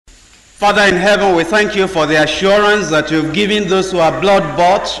Father in heaven, we thank you for the assurance that you've given those who are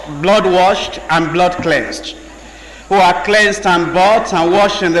blood-bought, blood-washed, and blood-cleansed, who are cleansed and bought and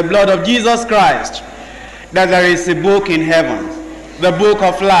washed in the blood of Jesus Christ, that there is a book in heaven, the book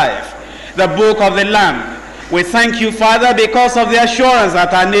of life, the book of the Lamb. We thank you, Father, because of the assurance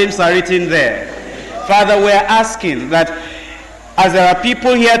that our names are written there. Father, we are asking that as there are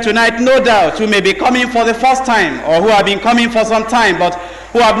people here tonight, no doubt, who may be coming for the first time or who have been coming for some time, but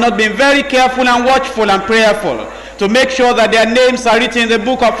who have not been very careful and watchful and prayerful to make sure that their names are written in the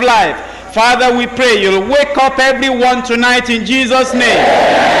book of life. Father, we pray you'll wake up everyone tonight in Jesus' name.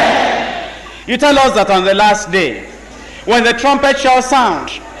 You tell us that on the last day, when the trumpet shall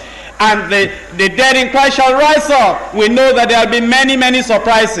sound and the dead in Christ shall rise up, we know that there will be many, many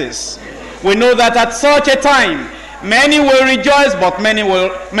surprises. We know that at such a time, many will rejoice, but many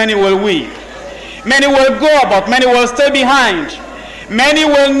will weep. Many will go, but many will stay behind. Many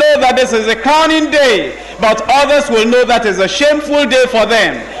will know that this is a crowning day, but others will know that is a shameful day for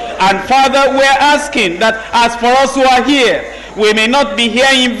them. And Father, we're asking that as for us who are here, we may not be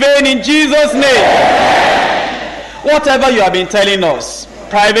here in vain in Jesus' name. Whatever you have been telling us,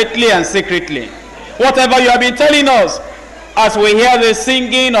 privately and secretly, whatever you have been telling us, as we hear the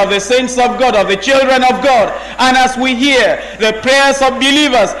singing of the saints of God, of the children of God, and as we hear the prayers of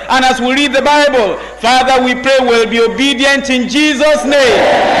believers, and as we read the Bible, Father, we pray we'll be obedient in Jesus' name.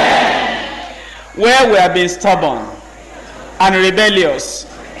 Where we have been stubborn and rebellious,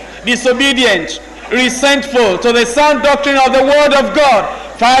 disobedient, resentful to the sound doctrine of the Word of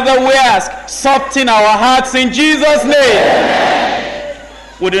God, Father, we ask, soften our hearts in Jesus' name.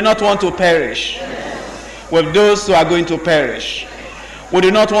 We do not want to perish with those who are going to perish. We do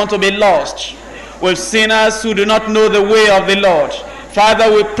not want to be lost with sinners who do not know the way of the Lord.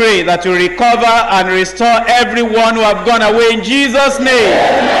 Father, we pray that you recover and restore everyone who have gone away in Jesus'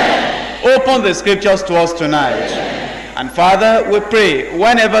 name. Open the scriptures to us tonight. And Father, we pray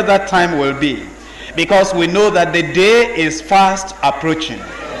whenever that time will be, because we know that the day is fast approaching.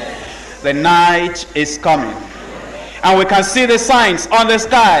 The night is coming. And we can see the signs on the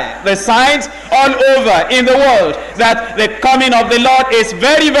sky, the signs all over in the world, that the coming of the Lord is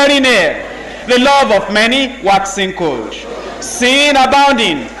very, very near. The love of many waxing cold. Sin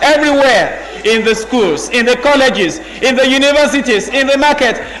abounding everywhere, in the schools, in the colleges, in the universities, in the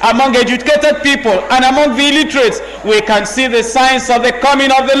market, among educated people and among the illiterates. We can see the signs of the coming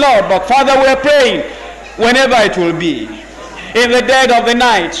of the Lord. But Father, we are praying, whenever it will be, in the dead of the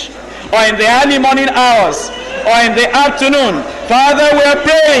night, or in the early morning hours, or in the afternoon, Father, we are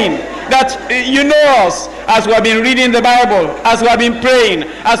praying that you know us as we have been reading the Bible, as we have been praying,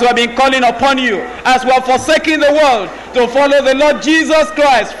 as we have been calling upon you, as we are forsaking the world to follow the Lord Jesus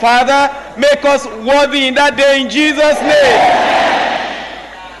Christ. Father, make us worthy in that day in Jesus' name.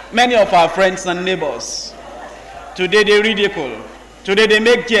 Many of our friends and neighbors, today they ridicule, today they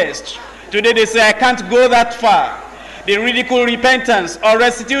make jest, today they say, I can't go that far. They ridicule repentance or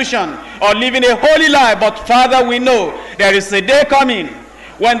restitution or living a holy life. But Father, we know there is a day coming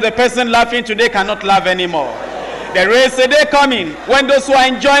when the person laughing today cannot laugh anymore. There is a day coming when those who are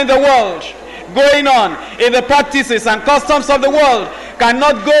enjoying the world, going on in the practices and customs of the world,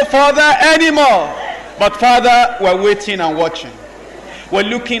 cannot go further anymore. But Father, we're waiting and watching. We're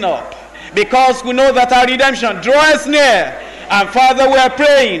looking up, because we know that our redemption draws near. And Father, we are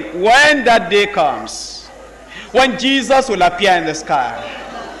praying when that day comes, when Jesus will appear in the sky,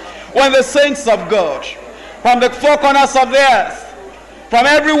 when the saints of God, from the four corners of the earth, from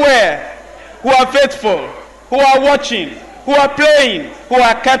everywhere, who are faithful, who are watching, who are praying, who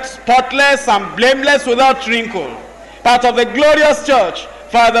are kept spotless and blameless without wrinkle, part of the glorious church,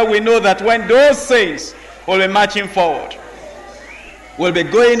 Father, we know that when those saints will be marching forward, will be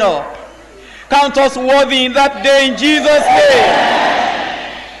going up, count us worthy in that day in Jesus' name.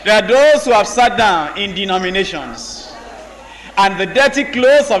 There are those who have sat down in denominations, and the dirty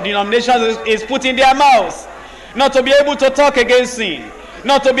clothes of denominations is put in their mouths, not to be able to talk against sin,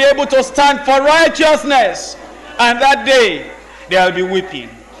 not to be able to stand for righteousness. And that day, there will be weeping,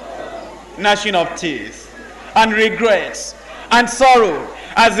 gnashing of teeth, and regrets, and sorrow,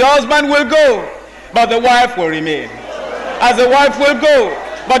 as the husband will go, but the wife will remain. As the wife will go,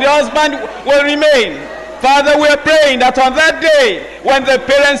 but the husband will remain. Father, we are praying that on that day, when the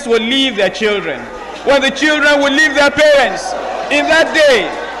parents will leave their children, when the children will leave their parents, in that day,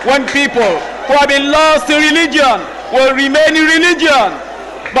 when people who have been lost in religion will remain in religion,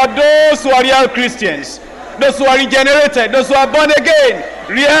 but those who are real Christians, those who are regenerated, those who are born again,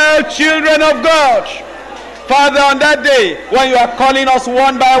 real children of God, Father, on that day, when you are calling us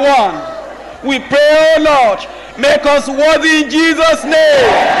one by one, we pray, oh Lord, make us worthy in Jesus'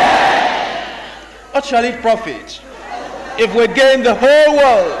 name. what shall it profit if we gain the whole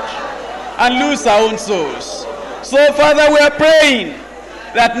world and lose our own souls? So, Father, we are praying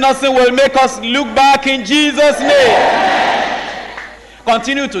that nothing will make us look back in Jesus' name.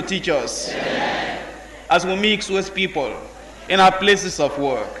 Continue to teach us as we mix with people in our places of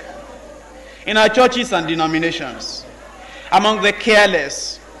work, in our churches and denominations, among the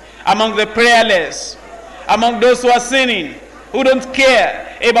careless, among the prayerless, among those who are sinning, who don't care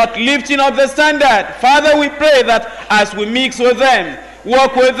about lifting up the standard. Father, we pray that as we mix with them,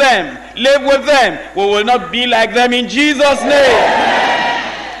 walk with them, live with them, we will not be like them in Jesus'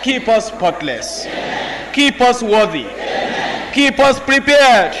 name. Keep us spotless. Keep us worthy. Keep us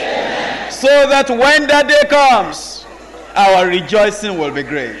prepared, so that when that day comes, our rejoicing will be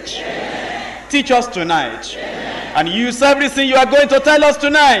great. Teach us tonight, and use everything you are going to tell us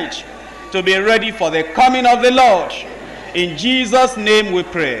tonight to be ready for the coming of the Lord. In Jesus' name we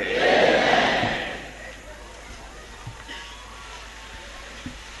pray.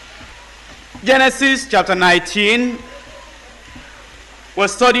 Genesis chapter 19, we're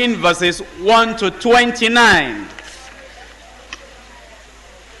studying verses 1 to 29.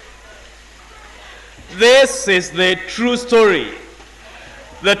 This is the true story,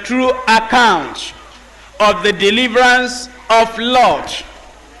 the true account of the deliverance of Lot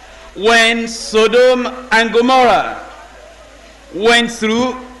when Sodom and Gomorrah went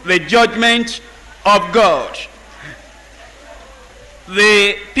through the judgment of God.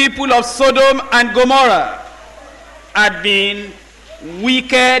 The people of Sodom and Gomorrah had been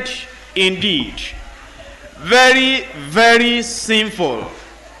wicked indeed, very, very sinful.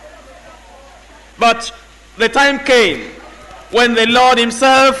 But the time came when the Lord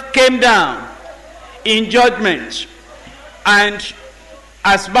himself came down in judgment. And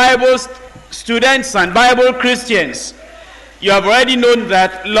as Bible students and Bible Christians, you have already known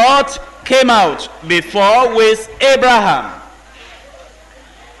that Lot came out before with Abraham.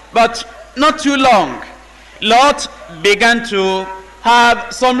 But not too long, Lot began to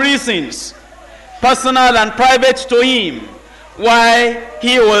have some reasons, personal and private to him, why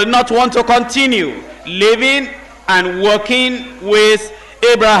he will not want to continue living and working with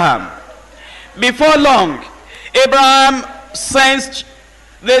Abraham. Before long, Abraham sensed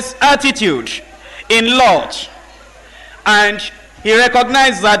this attitude in Lot, and he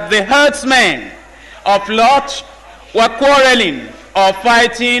recognized that the herdsmen of Lot were quarreling or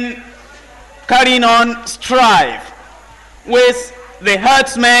fighting, carrying on strife with the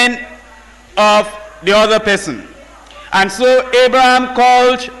herdsmen of the other person. And so Abraham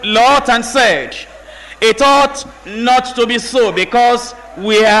called Lot and said, it ought not to be so, because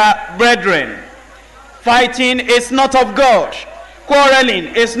we are brethren. Fighting is not of God.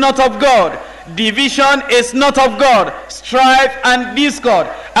 Quarreling is not of God. Division is not of God. Strife and discord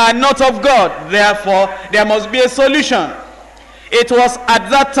are not of God. Therefore, there must be a solution. It was at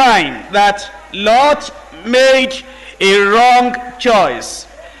that time that Lot made a wrong choice.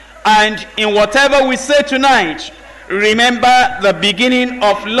 And in whatever we say tonight, remember the beginning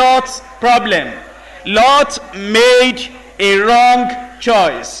of Lot's problem. Lot made a wrong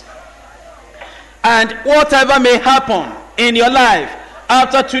choice. And whatever may happen in your life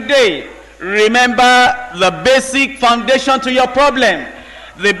after today, remember the basic foundation to your problem.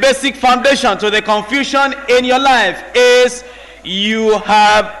 The basic foundation to the confusion in your life is you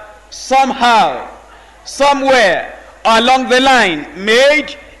have somehow, somewhere along the line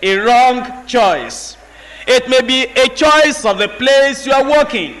made a wrong choice. It may be a choice of the place you are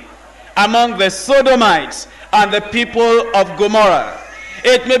working among the Sodomites and the people of Gomorrah.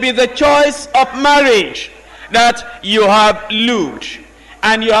 It may be the choice of marriage that you have looked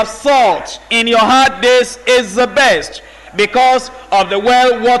and you have thought in your heart this is the best because of the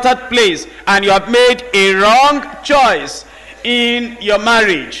well-watered place, and you have made a wrong choice in your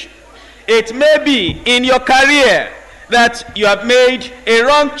marriage. It may be in your career that you have made a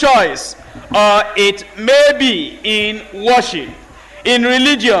wrong choice, or it may be in worship, in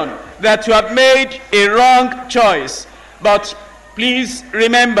religion, that you have made a wrong choice. But please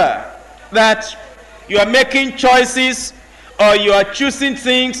remember that you are making choices, or you are choosing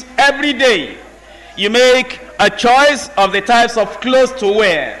things every day. You make a choice of the types of clothes to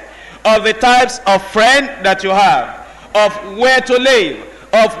wear, of the types of friends that you have, of where to live,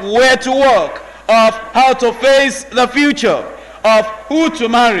 of where to work, of how to face the future, of who to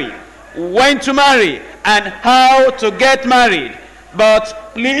marry, when to marry, and how to get married.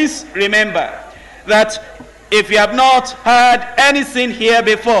 But please remember that if you have not heard anything here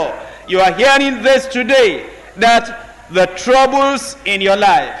before, you are hearing this today, that the troubles in your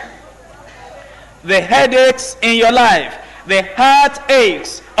life, the headaches in your life, the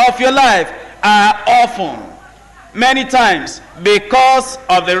heartaches of your life are often, many times, because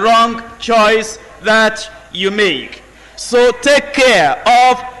of the wrong choice that you make. So take care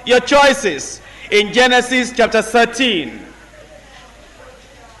of your choices. In Genesis chapter 13,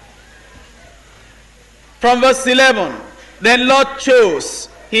 from verse 11, then Lot chose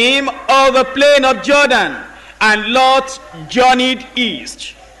him of the plain of Jordan, and Lot journeyed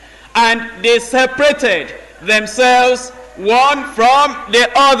east. And they separated themselves one from the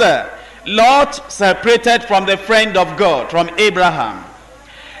other. Lot separated from the friend of God, from Abraham.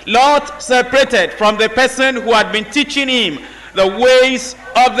 Lot separated from the person who had been teaching him the ways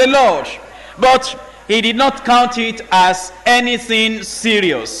of the Lord. But he did not count it as anything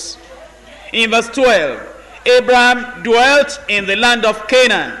serious. In verse 12, Abraham dwelt in the land of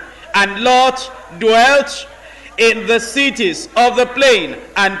Canaan, and Lot dwelt in the cities of the plain,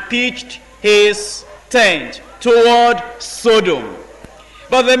 and pitched his tent toward Sodom.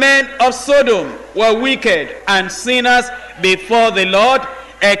 But the men of Sodom were wicked and sinners before the Lord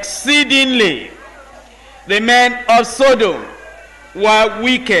exceedingly. The men of Sodom were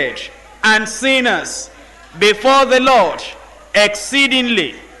wicked and sinners before the Lord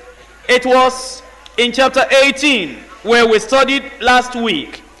exceedingly. It was in chapter 18, where we studied last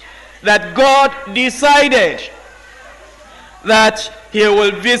week, that God decided that he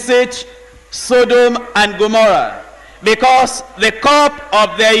will visit Sodom and Gomorrah, because the cup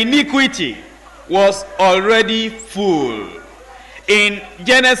of their iniquity was already full. In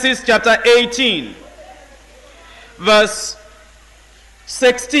Genesis chapter 18, verse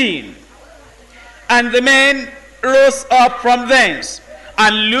 16, and the men rose up from thence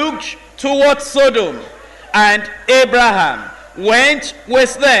and looked toward Sodom, and Abraham went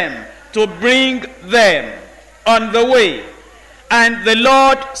with them to bring them on the way. And the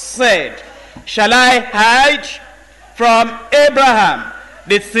Lord said, shall I hide from Abraham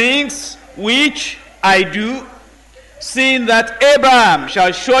the things which I do, seeing that Abraham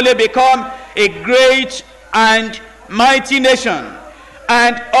shall surely become a great and mighty nation,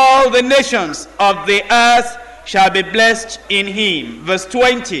 and all the nations of the earth shall be blessed in him. Verse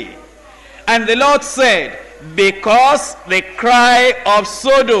 20, and the Lord said, because the cry of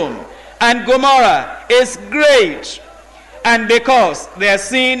Sodom and Gomorrah is great, and because their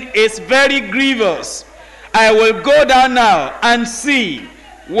sin is very grievous, I will go down now and see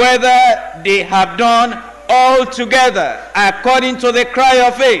whether they have done altogether according to the cry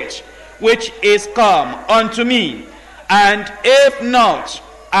of it which is come unto me, and if not,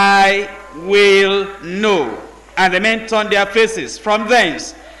 I will know. And the men turned their faces from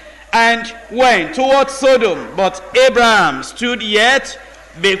thence and went towards Sodom, but Abraham stood yet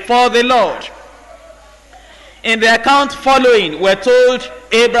before the Lord. In the account following, we're told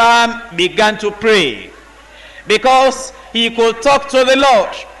Abraham began to pray, because he could talk to the Lord.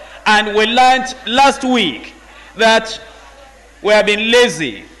 And we learned last week that we have been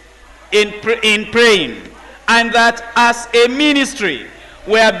lazy in praying, and that as a ministry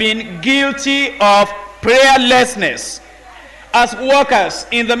we have been guilty of prayerlessness. As workers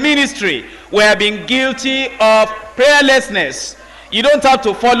in the ministry, we have been guilty of prayerlessness. You don't have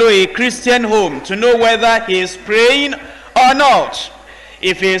to follow a Christian home to know whether he is praying or not.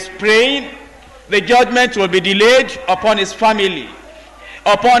 If he is praying, the judgment will be delayed upon his family,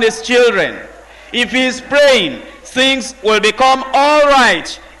 upon his children. If he is praying, things will become all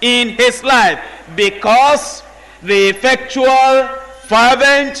right in his life, because the effectual,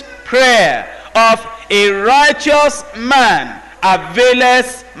 fervent prayer of a righteous man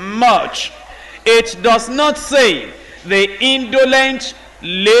availeth much. It does not say the indolent,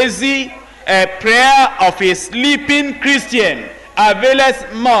 lazy prayer of a sleeping Christian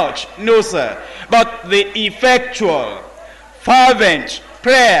availeth much. No, sir. But the effectual, fervent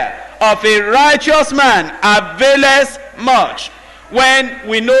prayer of a righteous man availeth much. When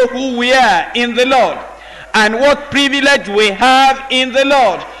we know who we are in the Lord and what privilege we have in the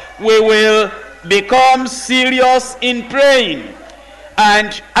Lord, we will become serious in praying.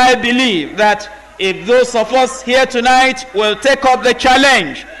 And I believe that if those of us here tonight will take up the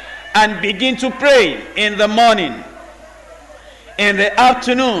challenge and begin to pray in the morning, in the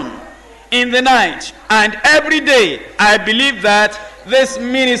afternoon, in the night, and every day, I believe that this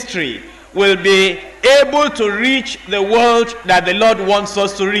ministry will be able to reach the world that the Lord wants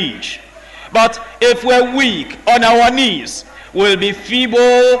us to reach. But if we're weak on our knees, we'll be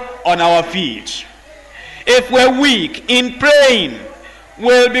feeble on our feet. If we're weak in praying,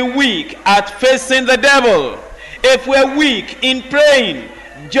 we'll be weak at facing the devil. If we're weak in praying,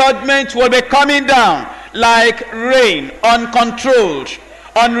 judgment will be coming down like rain, uncontrolled,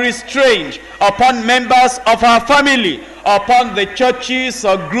 unrestrained, upon members of our family, upon the churches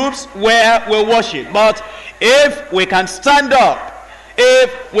or groups where we worship. But if we can stand up,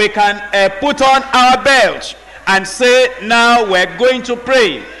 if we can put on our belt and say, now we're going to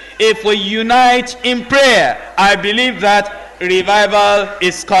pray, if we unite in prayer, I believe that revival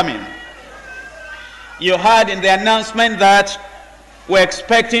is coming. You heard in the announcement that we're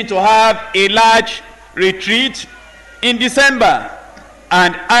expecting to have a large retreat in December.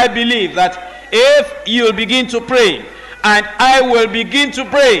 And I believe that if you'll begin to pray, and I will begin to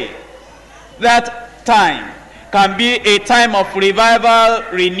pray, that time can be a time of revival,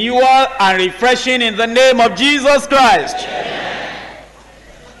 renewal, and refreshing in the name of Jesus Christ. Amen.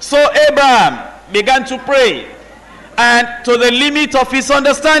 So Abraham began to pray, and to the limit of his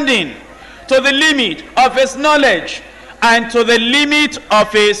understanding, to the limit of his knowledge, and to the limit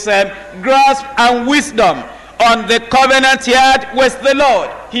of his grasp and wisdom on the covenant he had with the Lord,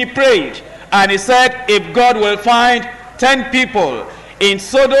 he prayed. And he said, if God will find 10 people in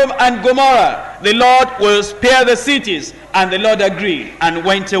Sodom and Gomorrah, the Lord will spare the cities. And the Lord agreed and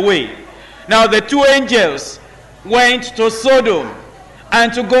went away. Now the two angels went to Sodom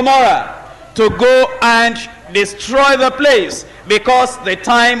and to Gomorrah to go and destroy the place, because the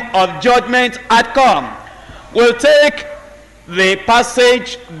time of judgment had come. We'll take the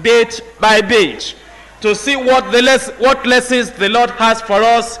passage bit by bit to see what lessons the Lord has for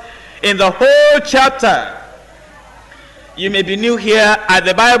us in the whole chapter. You may be new here at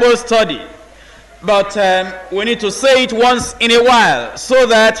the Bible study, but we need to say it once in a while so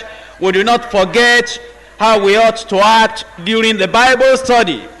that we do not forget how we ought to act during the Bible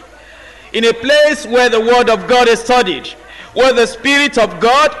study. In a place where the Word of God is studied, where the Spirit of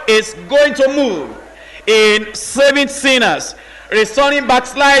God is going to move in saving sinners, restoring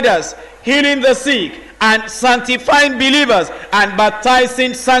backsliders, healing the sick, and sanctifying believers, and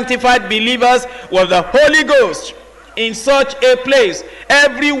baptizing sanctified believers with the Holy Ghost. In such a place,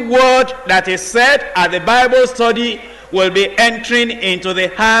 every word that is said at the Bible study will be entering into the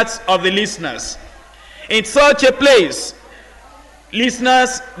hearts of the listeners. In such a place,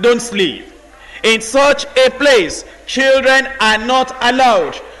 listeners don't sleep. In such a place, children are not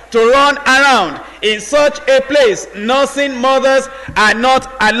allowed to run around. In such a place, nursing mothers are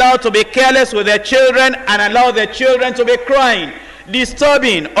not allowed to be careless with their children and allow their children to be crying,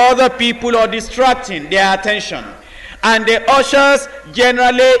 disturbing other people or distracting their attention. And the ushers,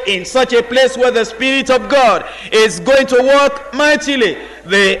 generally in such a place where the Spirit of God is going to work mightily,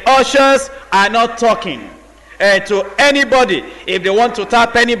 the ushers are not talking to anybody. If they want to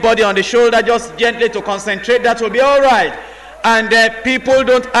tap anybody on the shoulder just gently to concentrate, that will be all right. And people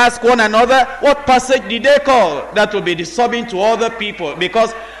don't ask one another, what passage did they call? That will be disturbing to other people,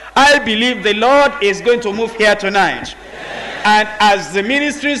 because I believe the Lord is going to move here tonight. And as the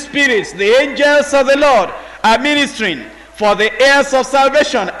ministering spirits, the angels of the Lord are ministering for the heirs of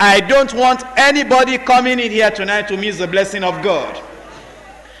salvation, I don't want anybody coming in here tonight to miss the blessing of God.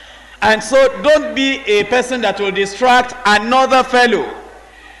 And so don't be a person that will distract another fellow.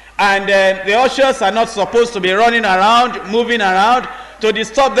 And the ushers are not supposed to be running around, moving around to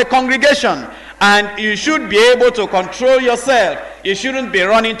disturb the congregation. And you should be able to control yourself. You shouldn't be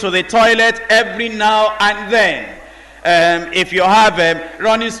running to the toilet every now and then. If you have a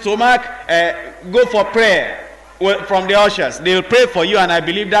running stomach, go for prayer from the ushers. They'll pray for you, and I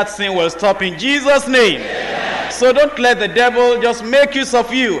believe that sin will stop in Jesus' name. Yeah. So don't let the devil just make use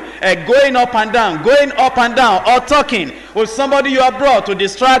of you going up and down, or talking with somebody you have brought to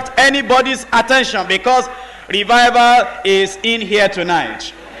distract anybody's attention, because revival is in here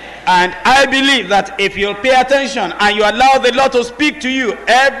tonight. And I believe that if you'll pay attention and you allow the Lord to speak to you,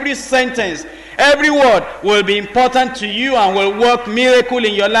 every sentence, every word will be important to you and will work miracle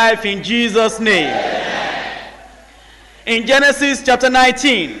in your life in Jesus' name. Amen. In Genesis chapter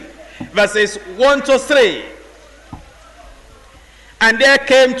 19, verses 1 to 3, and there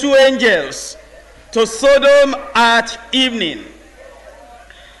came two angels to Sodom at evening,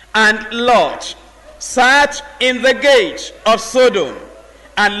 and Lot sat in the gate of Sodom.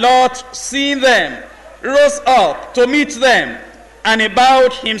 And Lot, seeing them, rose up to meet them, and he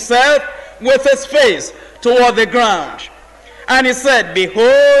bowed himself with his face toward the ground. And he said,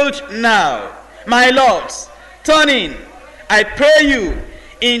 Behold now, my lords, turn in, I pray you,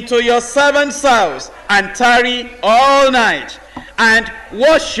 into your servant's house, and tarry all night, and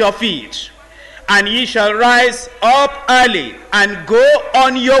wash your feet. And ye shall rise up early, and go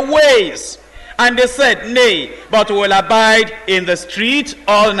on your ways. And they said, Nay, but we will abide in the street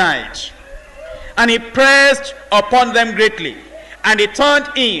all night. And he pressed upon them greatly. And they turned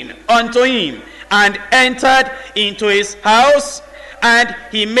in unto him, and entered into his house. And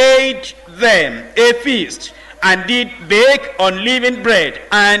he made them a feast, and did bake unleavened bread,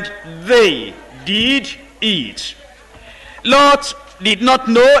 and they did eat. Lot did not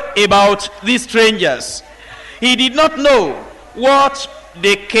know about these strangers. He did not know what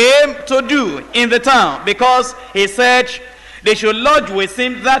they came to do in the town, because he said they should lodge with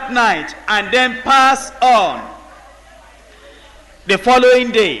him that night and then pass on the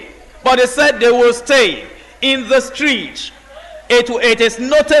following day. But they said they will stay in the street. It is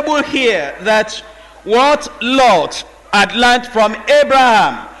notable here that what Lot had learned from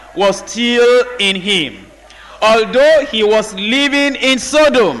Abraham was still in him. Although he was living in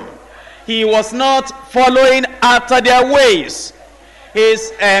Sodom, he was not following after their ways.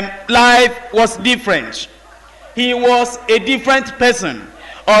 His life was different. He was a different person.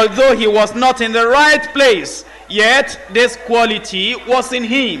 Although he was not in the right place, yet this quality was in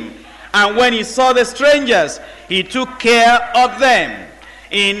him. And when he saw the strangers, he took care of them.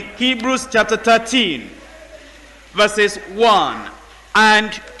 In Hebrews chapter 13, verses 1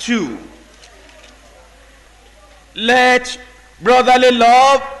 and 2. Let brotherly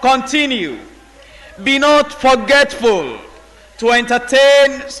love continue. Be not forgetful to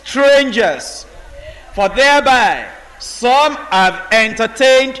entertain strangers, for thereby some have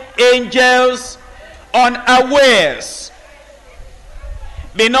entertained angels unawares.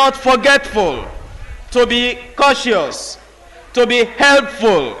 Be not forgetful to be cautious, to be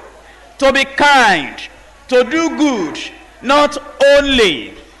helpful, to be kind, to do good, not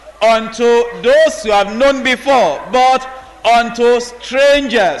only unto those who have known before, but unto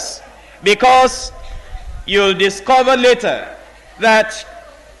strangers, because you'll discover later that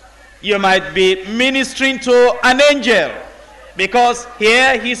you might be ministering to an angel, because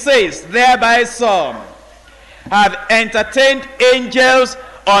here he says, thereby some have entertained angels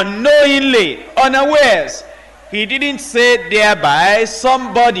unknowingly, unawares. He didn't say thereby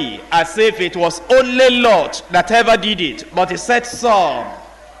somebody, as if it was only Lot that ever did it, but he said some.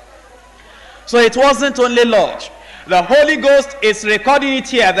 So it wasn't only Lot. The Holy Ghost is recording it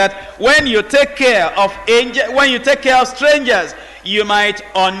here, that when you take care of strangers, you might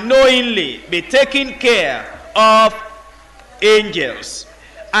unknowingly be taking care of angels.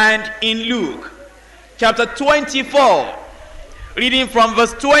 And in Luke chapter 24, reading from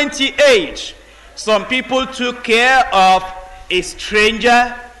verse 28, some people took care of a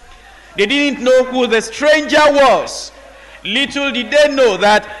stranger. They didn't know who the stranger was. Little did they know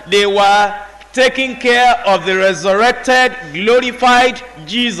that they were taking care of the resurrected, glorified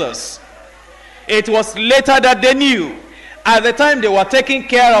Jesus. It was later that they knew. At the time they were taking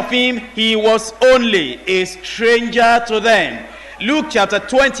care of him, he was only a stranger to them. Luke chapter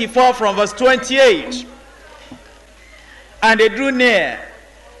 24 from verse 28. And they drew near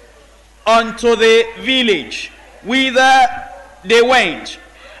unto the village whither they went,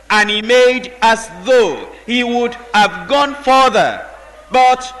 and he made as though he would have gone further,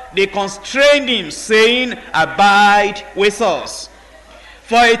 but they constrained him, saying, Abide with us,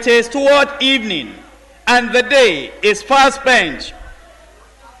 for it is toward evening, and the day is far spent.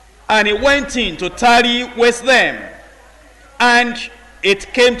 And he went in to tarry with them. And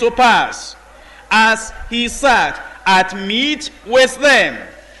it came to pass, as he sat at meat with them,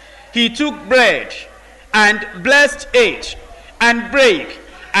 he took bread, and blessed it, and brake,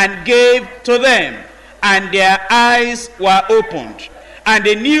 and gave to them, and their eyes were opened, and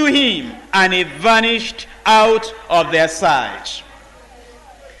they knew him, and he vanished out of their sight.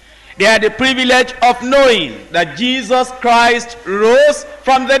 They had the privilege of knowing that Jesus Christ rose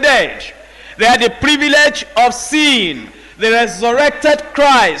from the dead. They had the privilege of seeing the resurrected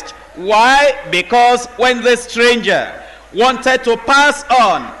Christ. Why? Because when the stranger wanted to pass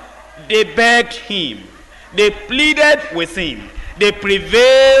on, they begged him, they pleaded with him, they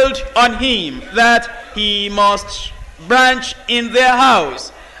prevailed on him that he must branch in their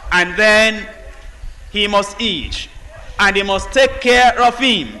house, and then he must eat, and they must take care of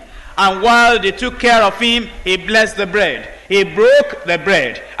him. And while they took care of him, he blessed the bread. He broke the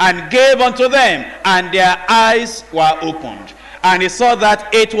bread and gave unto them, and their eyes were opened. And he saw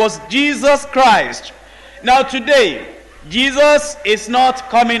that it was Jesus Christ. Now today, Jesus is not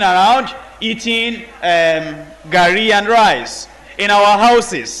coming around eating gari and rice in our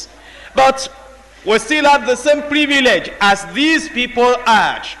houses. But we still have the same privilege as these people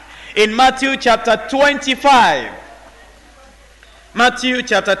had. In Matthew chapter 25, Matthew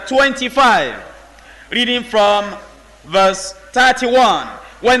chapter 25, reading from verse 31,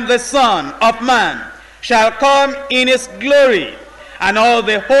 when the Son of Man shall come in his glory, and all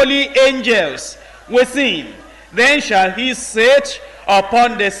the holy angels with him, then shall he sit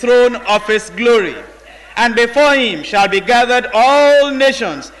upon the throne of his glory, and before him shall be gathered all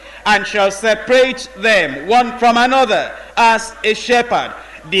nations, and shall separate them one from another, as a shepherd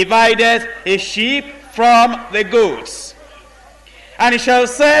divideth his sheep from the goats. And he shall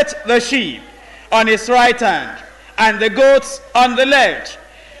set the sheep on his right hand, and the goats on the left.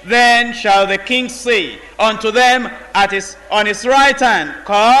 Then shall the king say unto them on his right hand,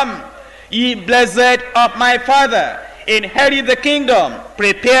 Come, ye blessed of my father, inherit the kingdom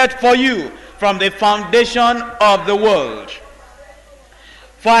prepared for you from the foundation of the world.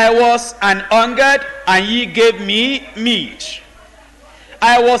 For I was an hungered, and ye gave me meat.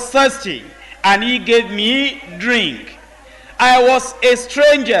 I was thirsty, and ye gave me drink. I was a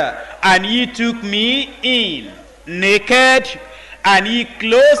stranger, and ye took me in. Naked, and ye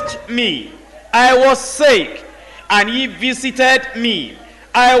clothed me. I was sick, and ye visited me.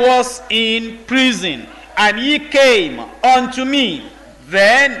 I was in prison, and ye came unto me.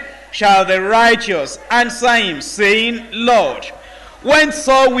 Then shall the righteous answer him, saying, Lord, when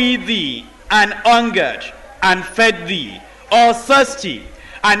saw we thee an hungered, and fed thee, or thirsty,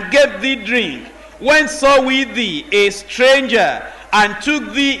 and gave thee drink? When saw we thee a stranger, and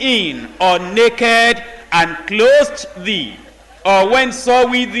took thee in, or naked, and clothed thee? Or when saw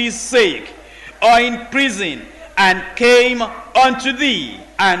we thee sick, or in prison, and came unto thee?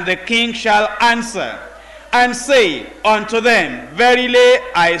 And the king shall answer and say unto them, Verily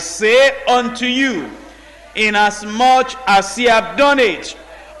I say unto you, inasmuch as ye have done it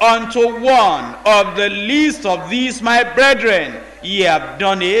unto one of the least of these my brethren, ye have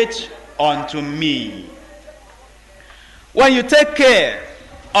done it unto me. When you take care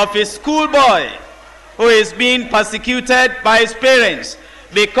of a schoolboy who is being persecuted by his parents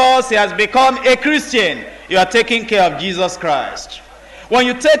because he has become a Christian, you are taking care of Jesus Christ. When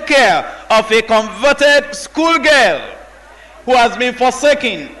you take care of a converted schoolgirl who has been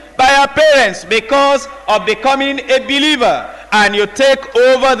forsaken by her parents because of becoming a believer, and you take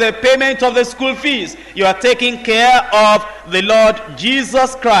over the payment of the school fees, you are taking care of the Lord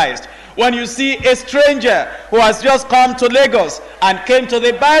Jesus Christ. When you see a stranger who has just come to Lagos and came to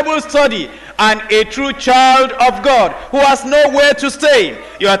the Bible study, and a true child of God who has nowhere to stay,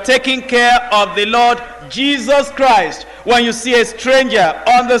 you are taking care of the Lord Jesus Christ. When you see a stranger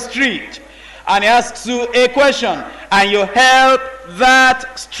on the street and he asks you a question and you help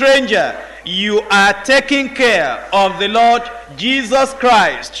that stranger, you are taking care of the Lord Jesus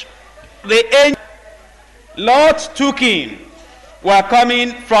Christ. The angels Lot took in were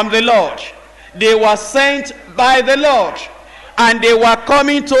coming from the Lord. They were sent by the Lord, and they were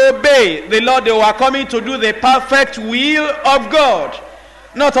coming to obey the Lord. They were coming to do the perfect will of God.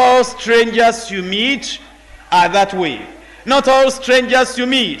 Not all strangers you meet are that way. Not all strangers you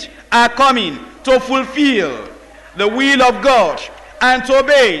meet are coming to fulfill the will of God and to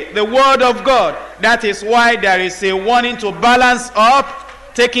obey the word of God. That is why there is a warning to balance up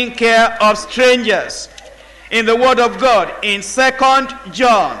taking care of strangers in the word of God in 2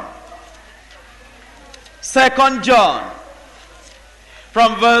 John. 2 John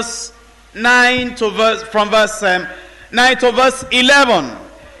from verse 9 to verse 11.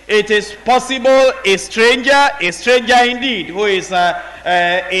 It is possible a stranger indeed, who is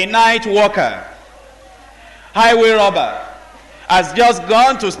a night walker, highway robber, has just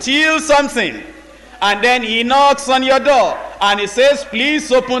gone to steal something, and then he knocks on your door and he says, please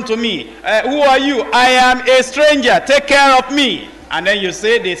open to me. Who are you? I am a stranger, take care of me. And then you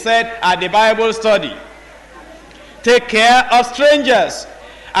say, they said at the Bible study, take care of strangers.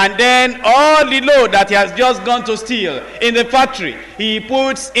 And then all the load that he has just gone to steal in the factory, he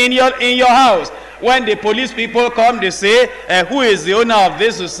puts in your house. When the police people come, they say, who is the owner of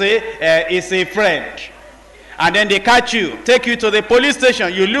this? You say, it's a friend. And then they catch you, take you to the police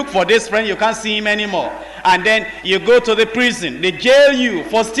station. You look for this friend, you can't see him anymore. And then you go to the prison. They jail you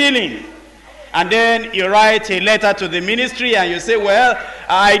for stealing. And then you write a letter to the ministry and you say, well,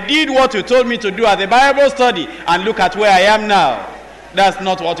 I did what you told me to do at the Bible study, and look at where I am now. That's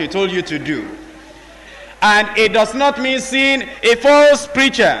not what we told you to do. And it does not mean seeing a false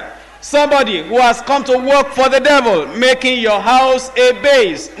preacher, somebody who has come to work for the devil, making your house a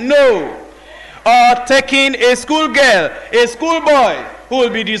base. No. Or taking a schoolgirl, a schoolboy who will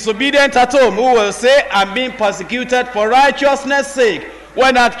be disobedient at home, who will say, I'm being persecuted for righteousness' sake,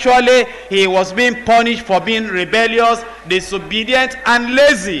 when actually he was being punished for being rebellious, disobedient, and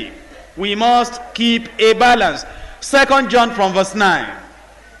lazy. We must keep a balance. 2 John from verse 9.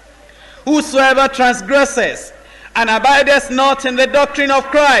 Whosoever transgresses and abideth not in the doctrine of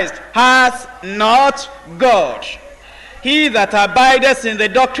Christ hath not God. He that abideth in the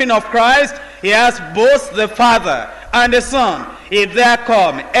doctrine of Christ, he has both the Father and the Son. If there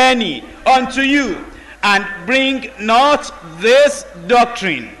come any unto you and bring not this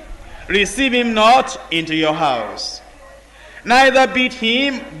doctrine, receive him not into your house. Neither bid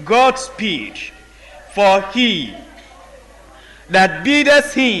him Godspeed, for he that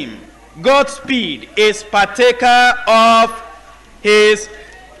biddeth him Godspeed is partaker of his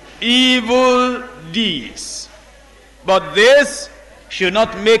evil deeds. But this should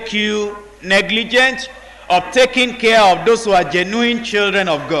not make you negligent of taking care of those who are genuine children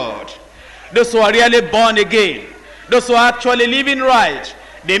of God, those who are really born again, those who are actually living right.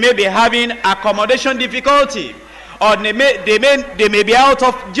 They may be having accommodation difficulty, or they may be out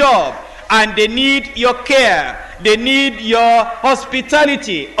of job, and they need your care. They need your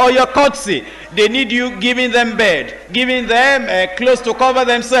hospitality or your courtesy. They need you giving them bed, giving them clothes to cover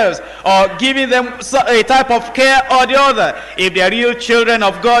themselves, or giving them a type of care or the other. If they are real children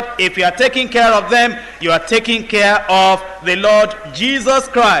of God, if you are taking care of them, you are taking care of the Lord Jesus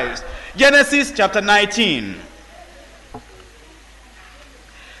Christ. Genesis chapter 19.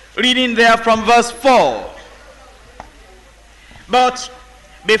 Reading there from verse 4. But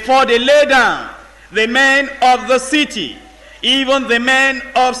before they lay down, the men of the city, even the men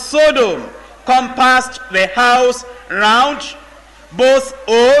of Sodom, compassed the house round, both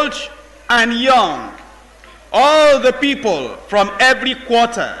old and young, all the people from every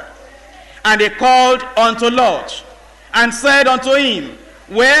quarter. And they called unto Lot, and said unto him,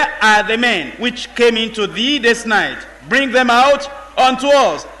 Where are the men which came into thee this night? Bring them out unto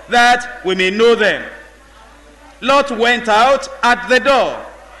us, that we may know them. Lot went out at the door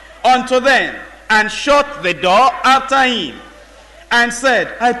unto them, and shut the door after him, and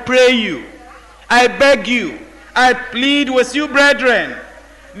said, I pray you, I beg you, I plead with you, brethren,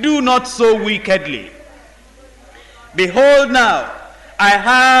 do not so wickedly. Behold now, I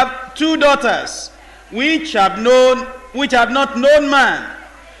have 2 daughters, which have not known man.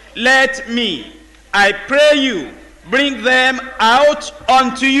 Let me, I pray you, bring them out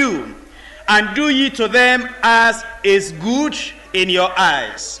unto you, and do ye to them as is good in your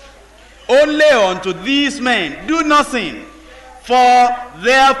eyes. Only unto these men do nothing, for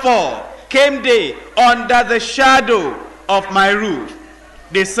therefore came they under the shadow of my roof.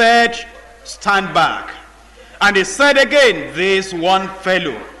 They said, Stand back. And they said again, This one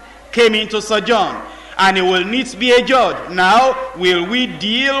fellow came into sojourn, and he will needs be a judge. Now will we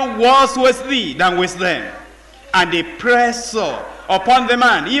deal worse with thee than with them? And they pressed so upon the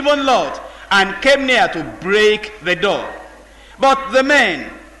man, even Lot, and came near to break the door. But the men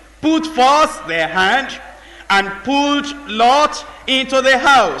put forth their hand, and pulled Lot into the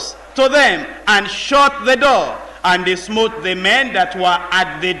house to them, and shut the door. And they smote the men that were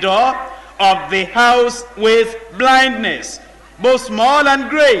at the door of the house with blindness, both small and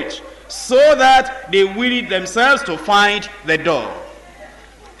great, so that they wearied themselves to find the door.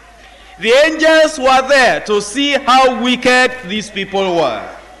 The angels were there to see how wicked these people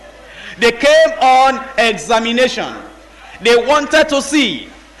were. They came on examination. They wanted to see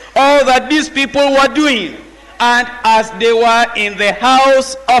all that these people were doing. And as they were in the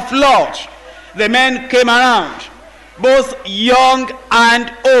house of Lot, the men came around, both young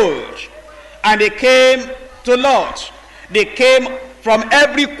and old. And they came to Lot. They came from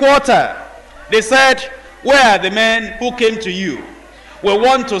every quarter. They said, Where are the men who came to you? We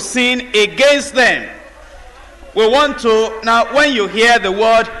want to sin against them. We want to, now when you hear the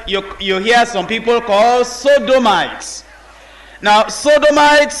word, you hear some people called Sodomites. Now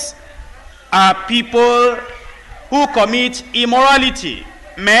Sodomites are people who commit immorality,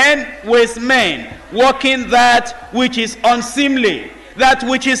 men with men, working that which is unseemly, that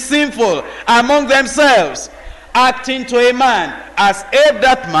which is sinful among themselves, acting to a man as if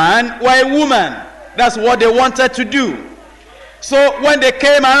that man were a woman. That's what they wanted to do. So when they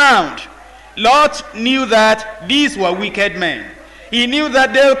came around, Lot knew that these were wicked men. He knew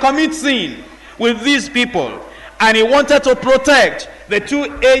that they'll commit sin with these people, and he wanted to protect the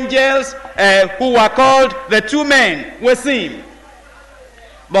 2 angels who were called the 2 men with him.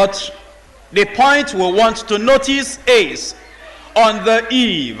 But the point we want to notice is, on the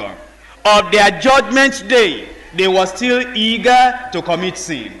eve of their judgment day, they were still eager to commit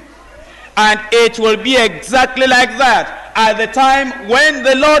sin. And it will be exactly like that at the time when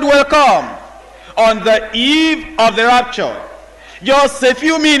the Lord will come, on the eve of the rapture. Just a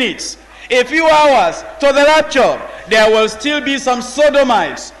few minutes, a few hours to the rapture, there will still be some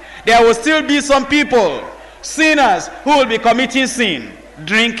Sodomites. There will still be some people, sinners, who will be committing sin,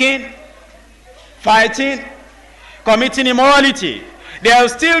 drinking, fighting, committing immorality. There will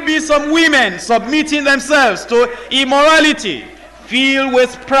still be some women submitting themselves to immorality, filled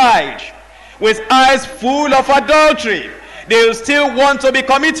with pride, with eyes full of adultery. They will still want to be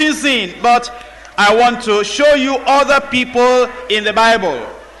committing sin. But I want to show you other people in the Bible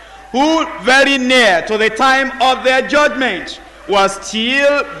who very near to the time of their judgment were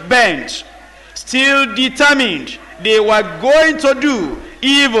still bent, still determined. They were going to do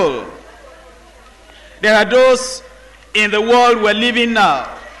evil. There are those in the world we're living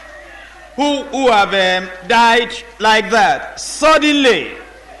now who have died like that. Suddenly,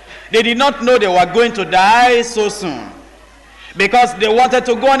 they did not know they were going to die so soon because they wanted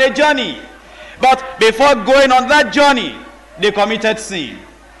to go on a journey. But before going on that journey, they committed sin.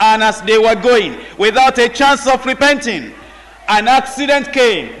 And as they were going, without a chance of repenting, an accident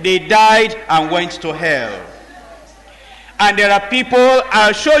came. They died and went to hell. And there are people,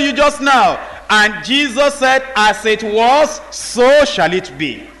 I'll show you just now. And Jesus said, as it was, so shall it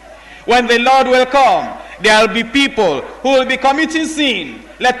be. When the Lord will come, there will be people who will be committing sin.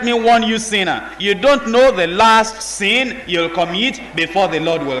 Let me warn you, sinner. You don't know the last sin you'll commit before the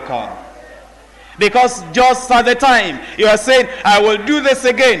Lord will come. Because just at the time you are saying, I will do this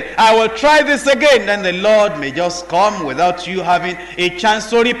again, I will try this again, then the Lord may just come without you having a chance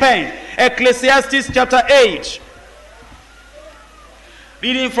to repent. Ecclesiastes chapter 8.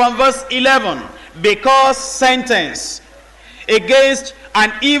 Reading from verse 11. Because sentence against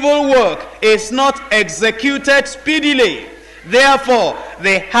an evil work is not executed speedily, therefore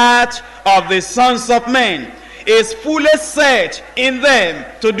the heart of the sons of men is fully set in them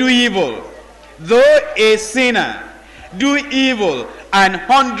to do evil. Though a sinner do evil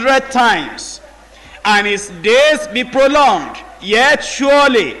 100 times, and his days be prolonged, yet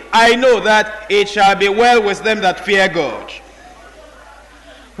surely I know that it shall be well with them that fear God,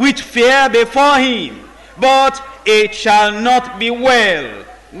 which fear before him. But it shall not be well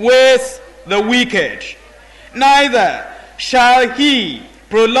with the wicked, neither shall he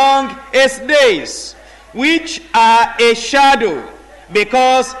prolong his days, which are a shadow,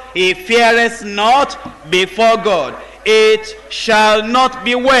 because he feareth not before God. It shall not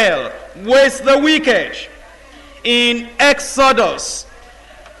be well with the wicked. In Exodus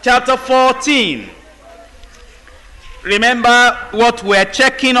chapter 14, remember what we're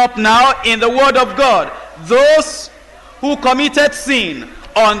checking up now in the Word of God. Those who committed sin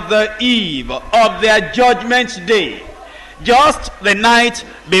on the eve of their judgment day, just the night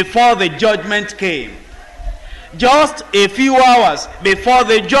before the judgment came, just a few hours before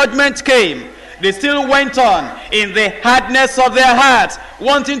the judgment came, they still went on in the hardness of their hearts,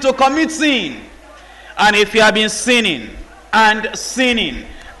 wanting to commit sin. And if you have been sinning and sinning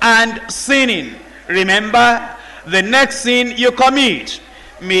and sinning, remember, the next sin you commit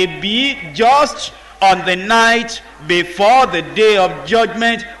may be just on the night before the day of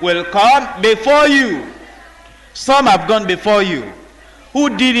judgment will come before you. Some have gone before you who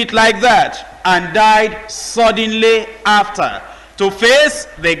did it like that and died suddenly after to face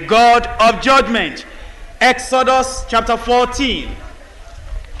the God of judgment. Exodus chapter 14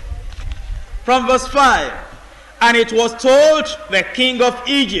 from verse 5. And it was told the king of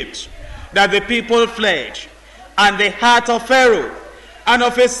Egypt that the people fled, and the heart of Pharaoh and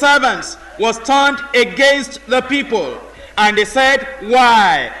of his servants was turned against the people. And they said,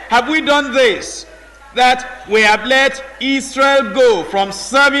 why have we done this, that we have let Israel go from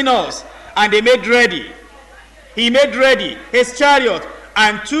serving us? And they made ready. He made ready his chariot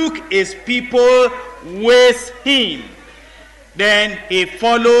and took his people with him. Then he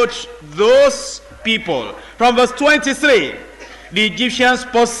followed those people. From verse 23, the Egyptians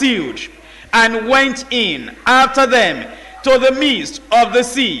pursued and went in after them to the midst of the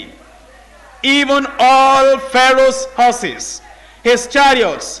sea, even all Pharaoh's horses, his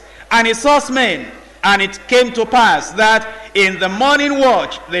chariots, and his horsemen. And it came to pass that in the morning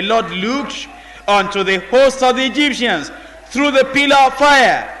watch the Lord looked unto the host of the Egyptians through the pillar of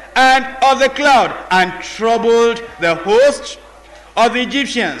fire and of the cloud, and troubled the host of the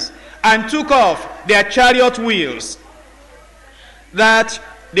Egyptians, and took off their chariot wheels, that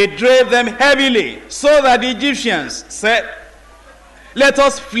they drave them heavily, so that the Egyptians said, let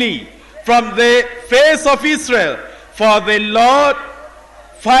us flee from the face of Israel, for the Lord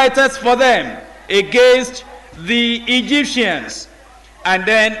fighteth for them against the Egyptians. And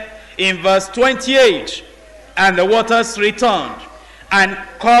then in verse 28, and the waters returned and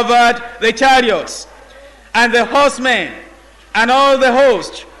covered the chariots and the horsemen and all the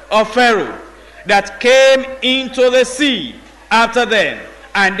host of Pharaoh that came into the sea after them,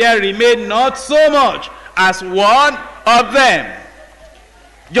 and there remained not so much as one of them.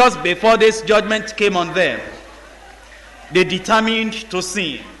 Just before this judgment came on them, they determined to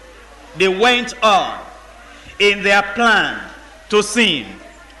sin. They went on in their plan to sin,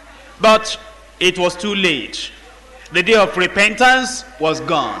 but it was too late. The day of repentance was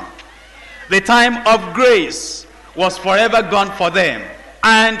gone. The time of grace was forever gone for them,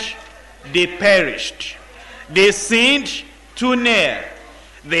 and they perished. They sinned too near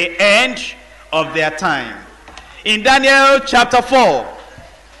the end of their time. In Daniel chapter 4,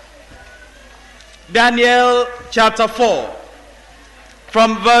 Daniel chapter 4,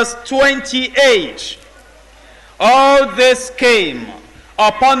 from verse 28, all this came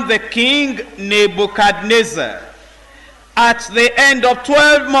upon the king Nebuchadnezzar. At the end of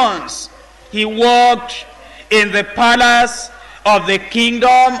 12 months, he walked in the palace of the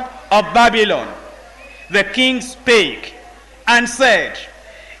kingdom of Babylon. The king spake and said,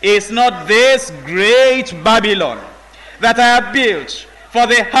 Is not this great Babylon that I have built for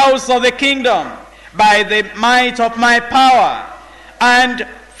the house of the kingdom by the might of my power and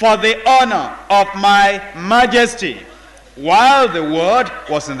for the honor of my majesty? While the word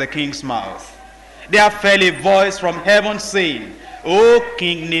was in the king's mouth, there fell a voice from heaven saying, O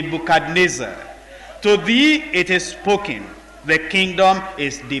King Nebuchadnezzar, to thee it is spoken, the kingdom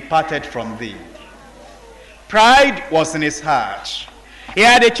is departed from thee. Pride was in his heart. He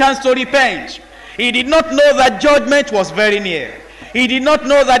had a chance to repent. He did not know that judgment was very near. He did not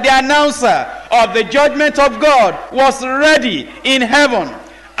know that the announcer of the judgment of God was ready in heaven.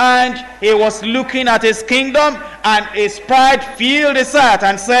 And he was looking at his kingdom, and his pride filled his heart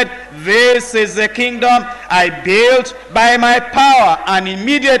and said, This is the kingdom I built by my power. And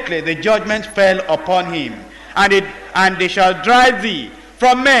immediately the judgment fell upon him. And they shall drive thee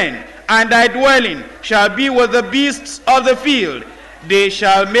from men, and thy dwelling shall be with the beasts of the field. They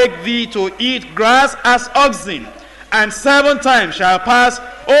shall make thee to eat grass as oxen, and 7 times shall pass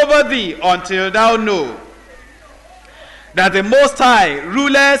over thee until thou know that the Most High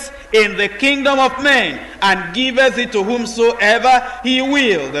ruleth in the kingdom of men, and giveth it to whomsoever he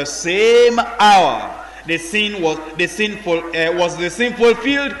will. The same hour the sin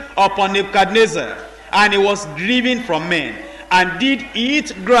fulfilled upon Nebuchadnezzar, and he was driven from men, and did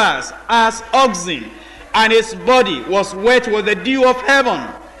eat grass as oxen, and his body was wet with the dew of heaven,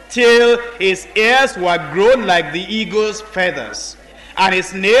 till his ears were grown like the eagle's feathers, and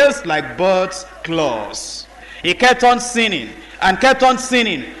his nails like birds' claws. He kept on sinning, and kept on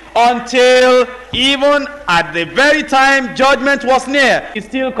sinning, until even at the very time judgment was near, he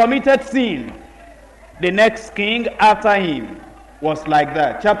still committed sin. The next king after him was like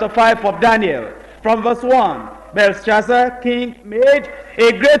that. Chapter 5 of Daniel, from verse 1. Belshazzar, king, made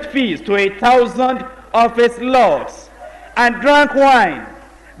a great feast to 1,000 of his lords, and drank wine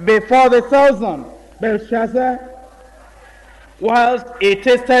before the 1,000. Belshazzar, whilst he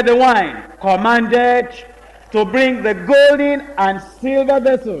tasted the wine, commanded to bring the golden and silver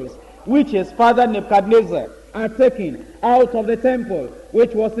vessels which his father Nebuchadnezzar had taken out of the temple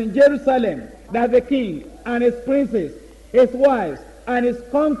which was in Jerusalem, that the king and his princes, his wives, and his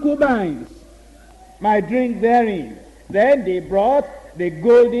concubines might drink therein. Then they brought the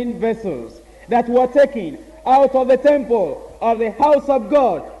golden vessels that were taken out of the temple of the house of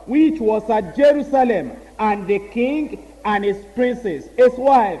God, which was at Jerusalem, and the king and his princes, his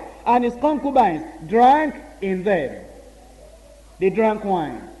wife, and his concubines drank in them. They drank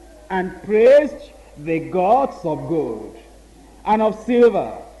wine, and praised the gods of gold, and of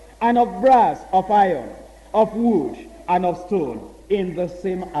silver, and of brass, of iron, of wood, and of stone, in the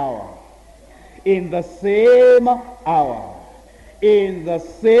same hour. In the same hour. In the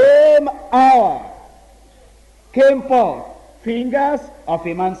same hour came forth fingers of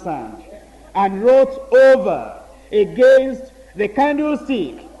a man's hand, and wrote over against the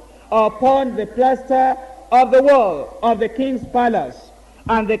candlestick upon the plaster of the wall of the king's palace.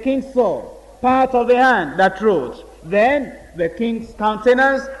 And the king saw part of the hand that wrote. Then the king's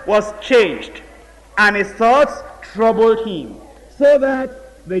countenance was changed, and his thoughts troubled him, so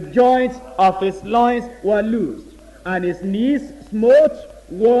that the joints of his loins were loosed, and his knees smote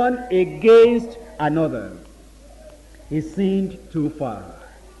one against another. He sinned too far.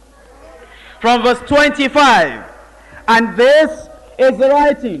 From verse 25, and this is the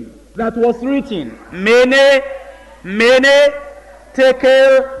writing that was written, Mene, Mene,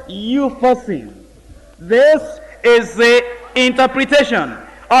 Tekel, Upharsin. This is the interpretation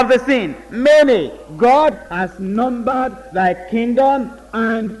of the sin. Mene, God has numbered thy kingdom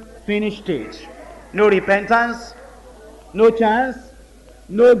and finished it. No repentance, no chance,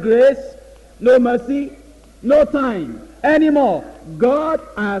 no grace, no mercy, no time anymore. God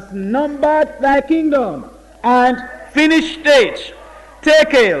has numbered thy kingdom and finished it.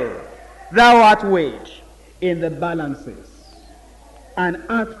 Tekel, thou art weighed in the balances, and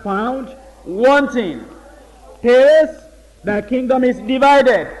art found wanting. Peres, thy kingdom is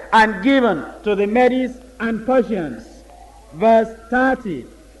divided and given to the Medes and Persians. Verse 30,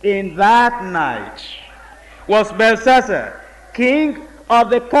 in that night was Belshazzar, king of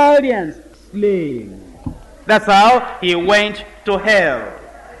the Chaldeans slain. That's how he went to hell.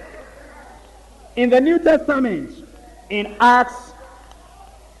 In the New Testament, in Acts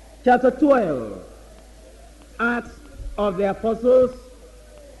chapter 12, Acts of the Apostles,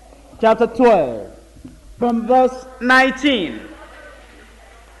 chapter 12, from verse 19.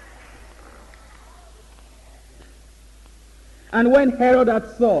 And when Herod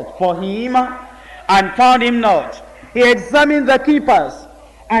had sought for him and found him not, he examined the keepers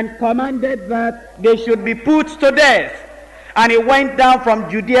and commanded that they should be put to death. And he went down from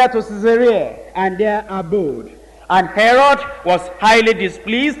Judea to Caesarea, and there abode. And Herod was highly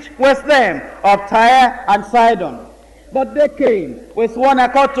displeased with them of Tyre and Sidon. But they came with one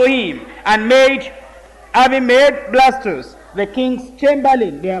accord to him, and having made Blastus, the king's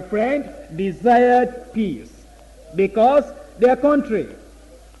chamberlain, their friend, desired peace, because their country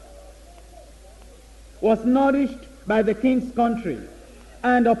was nourished by the king's country.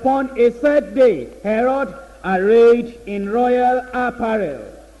 And upon a set day, Herod, arrayed in royal apparel,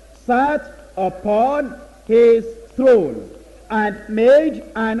 sat upon his throne, and made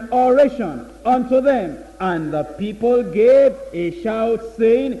an oration unto them. And the people gave a shout,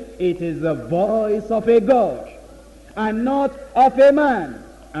 saying, It is the voice of a God, and not of a man.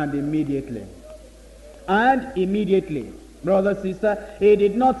 And immediately, brother, sister, he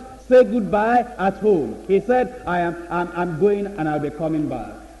did not say goodbye at home. He said, I'm going and I'll be coming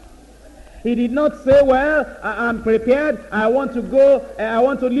back. He did not say, well, I'm prepared, I want to go, I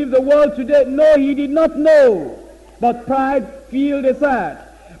want to leave the world today. No, he did not know. But pride filled his heart.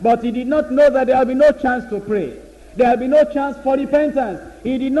 But he did not know that there will be no chance to pray. There will be no chance for repentance.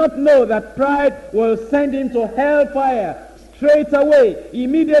 He did not know that pride will send him to hellfire straight away,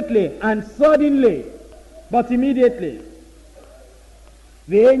 immediately and suddenly. But immediately,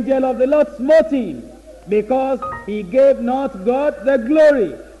 the angel of the Lord smote him, because he gave not God the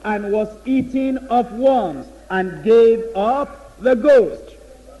glory, and was eaten of worms, and gave up the ghost.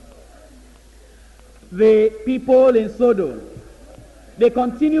 The people in Sodom, they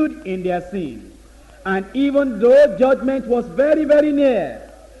continued in their sin. And even though judgment was very, very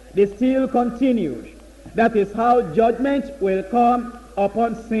near, they still continued. That is how judgment will come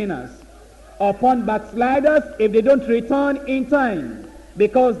upon sinners, upon backsliders, if they don't return in time.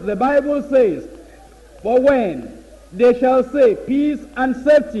 Because the Bible says, for when they shall say peace and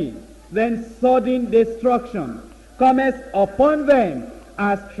safety, then sudden destruction cometh upon them,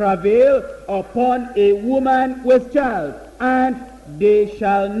 as travail upon a woman with child, and they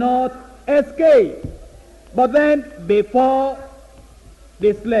shall not escape. But then, before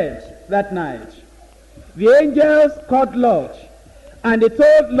they slept that night, the angels caught Lot, and they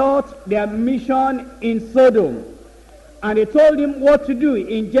told Lot their mission in Sodom, and they told him what to do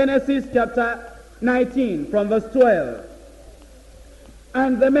in Genesis chapter 19 from verse 12.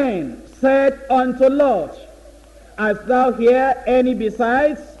 And the men said unto Lot, Hast thou here any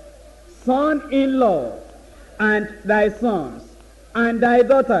besides son-in-law, and thy sons, and thy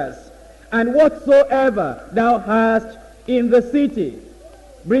daughters, and whatsoever thou hast in the city,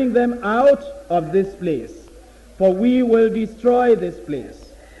 bring them out of this place, for we will destroy this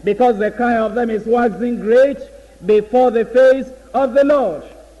place, because the cry of them is waxing great before the face of the Lord,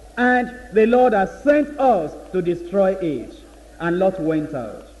 and the Lord has sent us to destroy it. And Lot went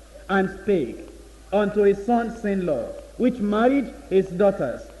out, and spake unto his sons-in-law, which married his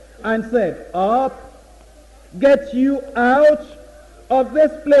daughters, and said, Up, get you out of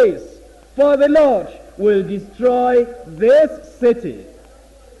this place, for the Lord will destroy this city.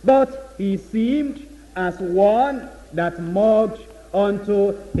 But he seemed as one that mocked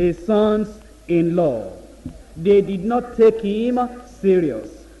unto his sons-in-law. They did not take him serious.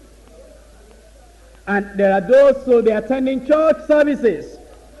 And there are those who will be attending church services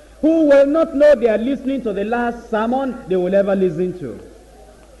who will not know they are listening to the last sermon they will ever listen to.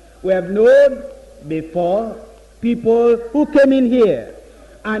 We have known before people who came in here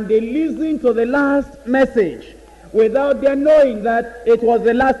and they listened to the last message without their knowing that it was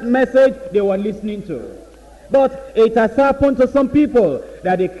the last message they were listening to. But it has happened to some people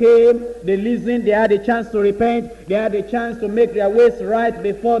that they came, they listened, they had a chance to repent, they had a chance to make their ways right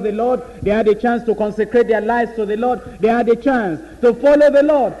before the Lord, they had a chance to consecrate their lives to the Lord, they had a chance to follow the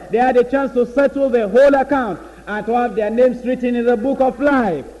Lord, they had a chance to settle the whole account and to have their names written in the book of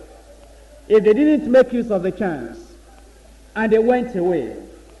life. If they didn't make use of the chance and they went away,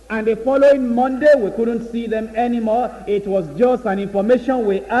 and the following Monday, we couldn't see them anymore. It was just an information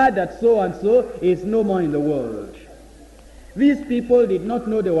we had that so-and-so is no more in the world. These people did not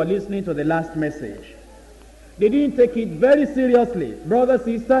know they were listening to the last message. They didn't take it very seriously. Brother,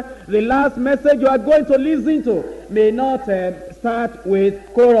 sister, the last message you are going to listen to may not start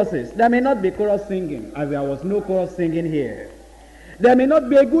with choruses. There may not be chorus singing, as there was no chorus singing here. There may not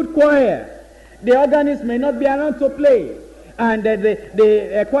be a good choir. The organist may not be around to play. And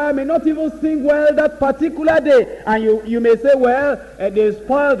the choir may not even sing well that particular day. And you may say, well, they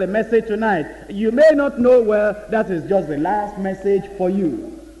spoiled the message tonight. You may not know, well, that is just the last message for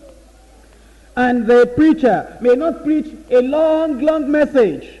you. And the preacher may not preach a long, long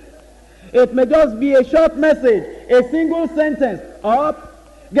message. It may just be a short message, a single sentence.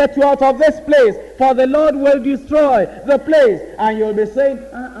 Up, get you out of this place, for the Lord will destroy the place. And you'll be saying,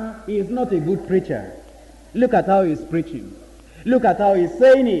 he is not a good preacher. Look at how he's preaching. Look at how he's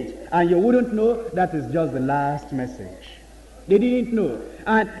saying it. And you wouldn't know that is just the last message. They didn't know.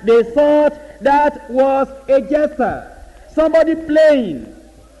 And they thought that was a jester, somebody playing.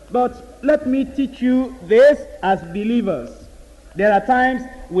 But let me teach you this as believers. There are times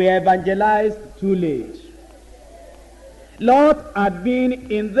we evangelize too late. Lot had been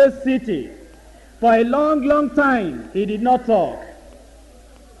in this city for a long, long time. He did not talk.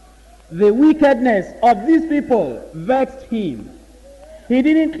 The wickedness of these people vexed him. He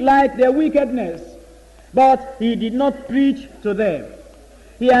didn't like their wickedness, but he did not preach to them.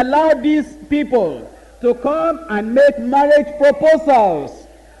 He allowed these people to come and make marriage proposals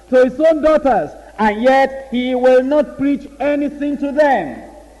to his own daughters, and yet he will not preach anything to them.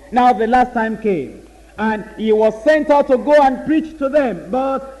 Now the last time came, and he was sent out to go and preach to them,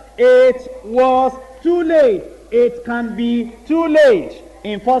 but it was too late. It can be too late.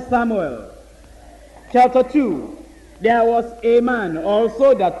 In 1 Samuel chapter 2, there was a man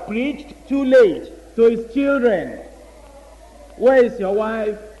also that preached too late to his children. Where is your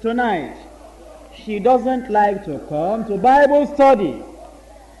wife tonight? She doesn't like to come to Bible study.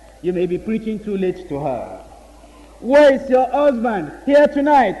 You may be preaching too late to her. Where is your husband here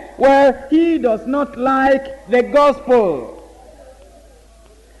tonight? Well, he does not like the gospel.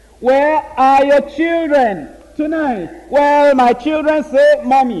 Where are your children tonight? Well, my children say,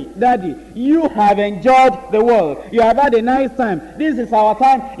 Mommy, Daddy, you have enjoyed the world. You have had a nice time. This is our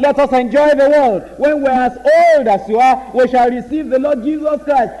time. Let us enjoy the world. When we are as old as you are, we shall receive the Lord Jesus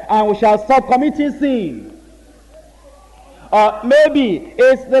Christ, and we shall stop committing sin. Or maybe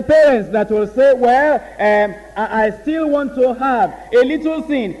it's the parents that will say, well, I still want to have a little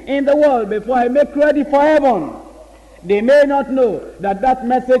sin in the world before I make ready for heaven. They may not know that that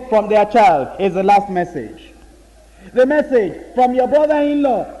message from their child is the last message. The message from your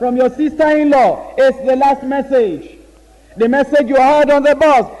brother-in-law, from your sister-in-law is the last message. The message you heard on the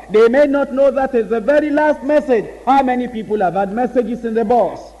bus, they may not know that is the very last message. How many people have had messages in the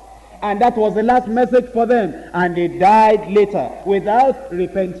bus? And that was the last message for them, and they died later without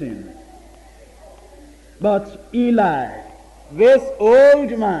repenting. But Eli, this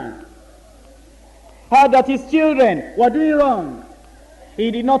old man, heard that his children were doing wrong.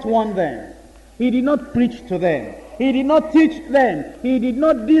 He did not warn them. He did not preach to them. He did not teach them. He did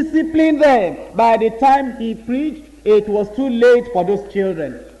not discipline them. By the time he preached, it was too late for those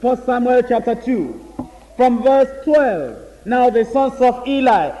children. 1 Samuel chapter 2, from verse 12. Now the sons of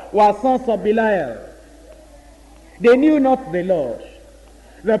Eli were sons of Belial. They knew not the Lord.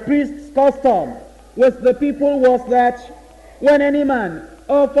 The priest's custom with the people was that when any man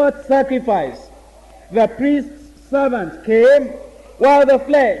offered sacrifice, the priest's servant came while the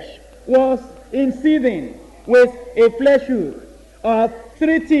flesh was in seething with a flesh hook of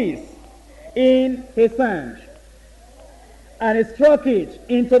 3 teeth in his hand, and he struck it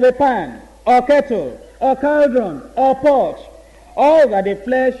into the pan or kettle or cauldron or pot. All that the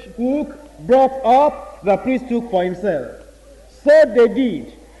flesh hook brought up, the priest took for himself. So they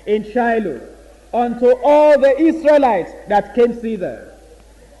did in Shiloh unto all the Israelites that came thither.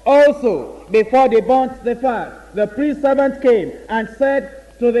 Also, before they burnt the fat, the priest's servant came and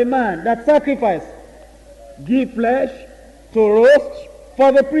said to the man that sacrificed, Give flesh to roast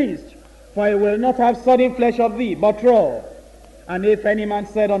for the priest, for he will not have sodden flesh of thee, but raw. And if any man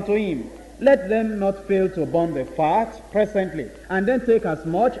said unto him, Let them not fail to burn the fat presently, and then take as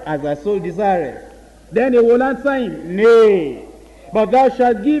much as thy soul desireth, then he will answer him, Nay, but thou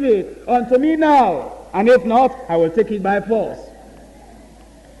shalt give it unto me now, and if not, I will take it by force.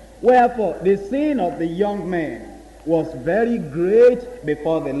 Wherefore the sin of the young men was very great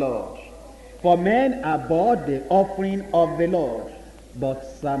before the Lord. For men abhorred the offering of the Lord, but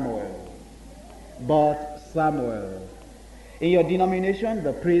Samuel. In your denomination,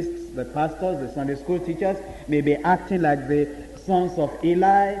 the priests, the pastors, the Sunday school teachers may be acting like the sons of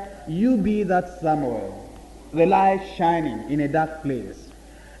Eli. You be that Samuel, the light shining in a dark place,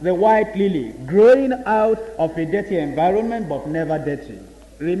 the white lily growing out of a dirty environment but never dirty,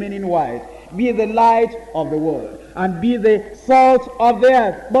 remaining white. be the light of the world, and be the salt of the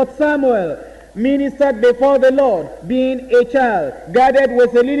earth. But Samuel ministered before the Lord, being a child, guarded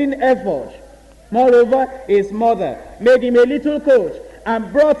with a leading ephod. Moreover, his mother made him a little coat,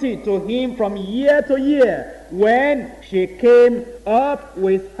 and brought it to him from year to year, when she came up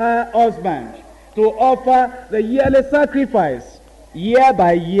with her husband to offer the yearly sacrifice. Year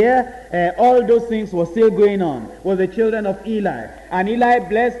by year, all those things were still going on with the children of Eli. And Eli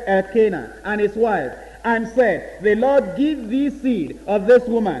blessed Elkanah and his wife, and said, the Lord give thee seed of this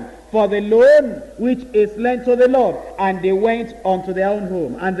woman for the loan which is lent to the Lord. And they went unto their own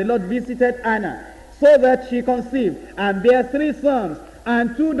home. And the Lord visited Anna, so that she conceived, and bare 3 sons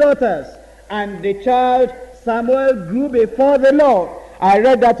and 2 daughters. And the child Samuel grew before the Lord. I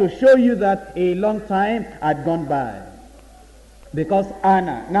read that to show you that a long time had gone by, because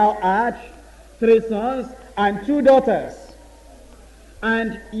Anna now had 3 sons and 2 daughters.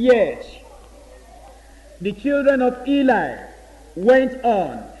 And yet the children of Eli went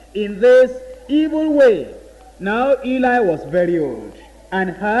on in this evil way. Now Eli was very old, and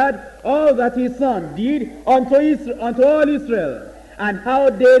heard all that his son did unto all Israel, and how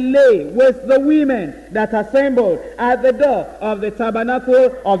they lay with the women that assembled at the door of the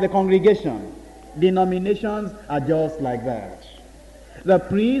tabernacle of the congregation. Denominations are just like that. The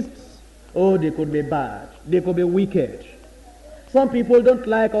priests, oh, they could be bad, they could be wicked. Some people don't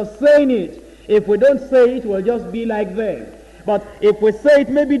like us saying it. If we don't say it, we'll just be like them. But if we say it,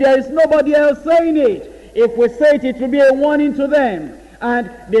 maybe there is nobody else saying it. If we say it, it will be a warning to them,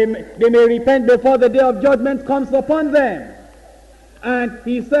 and they may repent before the day of judgment comes upon them. And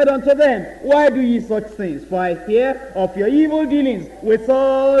he said unto them, why do ye such things? For I hear of your evil dealings with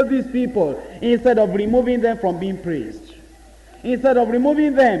all these people. Instead of removing them from being praised, instead of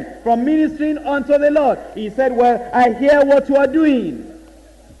removing them from ministering unto the Lord, he said, well, I hear what you are doing.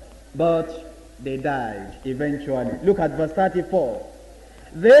 But they died eventually. Look at verse 34.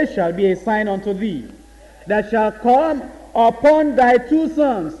 There shall be a sign unto thee, that shall come upon thy 2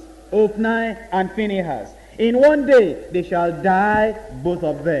 sons, Ophni and Phinehas. In one day they shall die, both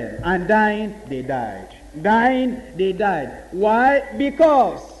of them. And dying, they died. Dying, they died. Why?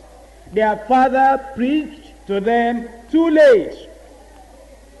 Because their father preached to them too late.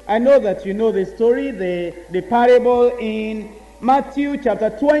 I know that you know the story, the parable in Matthew chapter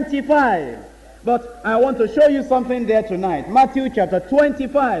 25. But I want to show you something there tonight. Matthew chapter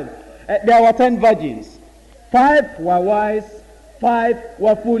 25. There were 10 virgins. 5 were wise, 5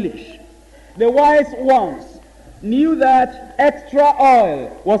 were foolish. The wise ones knew that extra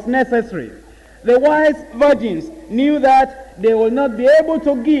oil was necessary. The wise virgins knew that they will not be able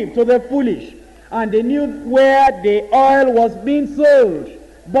to give to the foolish, and they knew where the oil was being sold,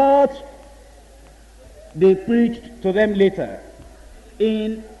 but they preached to them later.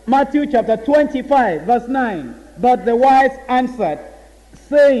 In Matthew chapter 25 verse 9, but the wise answered,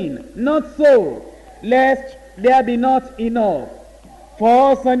 saying, not so, lest there be not enough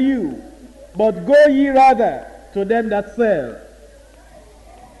for us and you, but go ye rather to them that sell,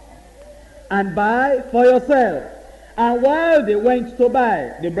 and buy for yourself. And while they went to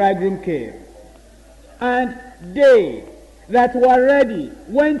buy, the bridegroom came. And they that were ready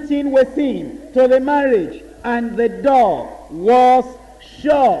went in with him to the marriage, and the door was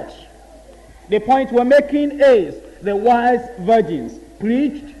shut. The point we're making is, the wise virgins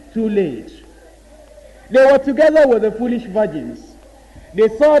preached too late. They were together with the foolish virgins. They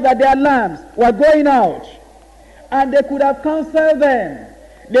saw that their lamps were going out, and they could have counseled them.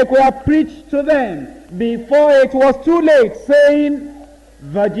 They could have preached to them before it was too late, saying,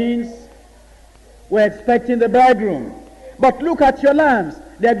 virgins, we're expecting the bridegroom. But look at your lamps,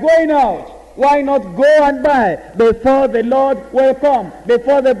 they're going out. Why not go and buy before the Lord will come,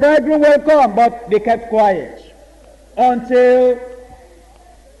 before the bridegroom will come? But they kept quiet until,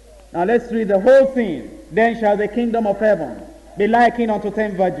 now let's read the whole thing. Then shall the kingdom of heaven be likened unto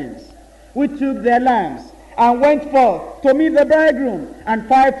 10 virgins, which took their lamps and went forth to meet the bridegroom. And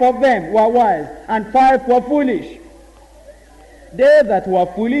 5 of them were wise, and 5 were foolish. They that were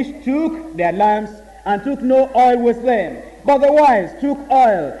foolish took their lamps, and took no oil with them. But the wise took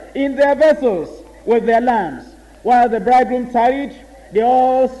oil in their vessels with their lamps. While the bridegroom tarried, they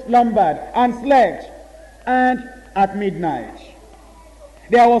all slumbered and slept. And at midnight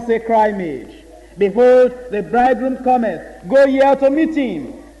there was a cry made, behold, the bridegroom cometh, go ye out to meet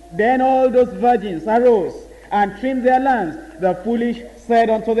him. Then all those virgins arose and trimmed their lamps. The foolish said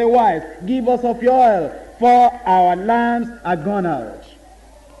unto the wise, give us of your oil, for our lamps are gone out.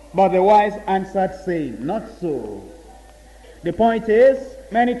 But the wise answered, saying, not so. The point is,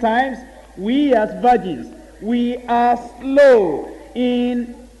 many times we as virgins, we are slow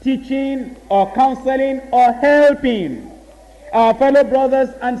in teaching or counseling or helping our fellow brothers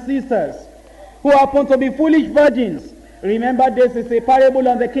and sisters who happen to be foolish virgins. Remember, this is a parable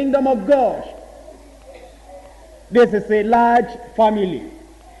on the kingdom of God. This is a large family.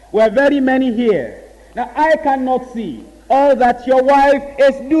 We are very many here. Now, I cannot see all that your wife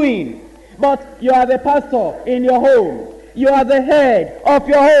is doing, but you are the pastor in your home. You are the head of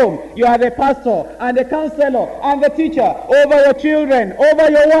your home. You are the pastor and the counselor and the teacher over your children,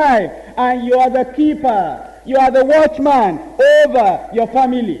 over your wife, and you are the keeper. You are the watchman over your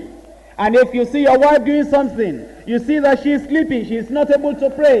family. And if you see your wife doing something, you see that she is sleeping, she is not able to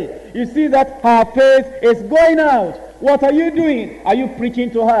pray, you see that her faith is going out, what are you doing? Are you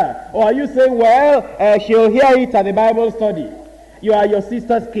preaching to her? Or are you saying, well, she'll hear it at the Bible study? You are your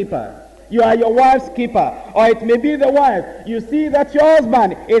sister's keeper. You are your wife's keeper. Or it may be the wife. You see that your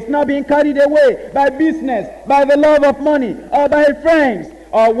husband is not being carried away by business, by the love of money, or by friends,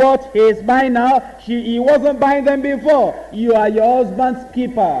 or what he is buying now. He wasn't buying them before. You are your husband's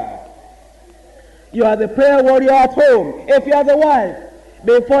keeper. You are the prayer warrior at home. If you are the wife,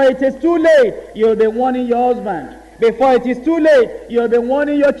 before it is too late, you'll be warning your husband. Before it is too late, you'll be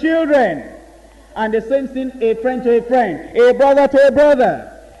warning your children. And the same thing, a friend to a friend, a brother to a brother.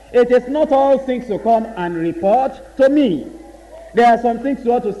 It is not all things to come and report to me. There are some things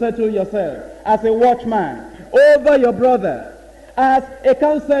you ought to settle yourself as a watchman over your brother, as a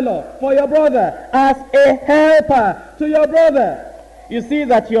counselor for your brother, as a helper to your brother. You see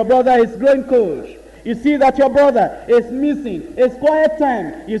that your brother is growing cold. You see that your brother is missing his quiet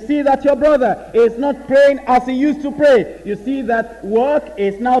time. You see that your brother is not praying as he used to pray. You see that work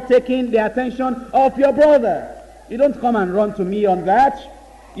is now taking the attention of your brother. You don't come and run to me on that.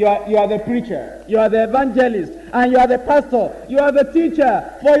 You are the preacher, you are the evangelist, and you are the pastor, you are the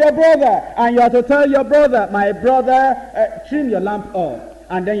teacher for your brother, and you are to tell your brother, my brother, trim your lamp off.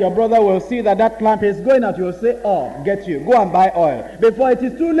 And then your brother will see that that lamp is going out. You will say, oh, get you, go and buy oil, before it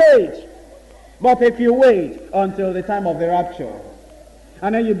is too late. But if you wait until the time of the rapture,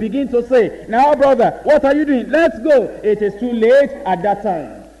 and then you begin to say, now brother, what are you doing? Let's go. It is too late at that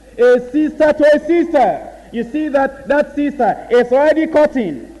time. A sister to a sister. You see that that sister is already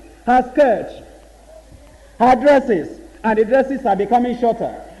cutting her skirt, her dresses, and the dresses are becoming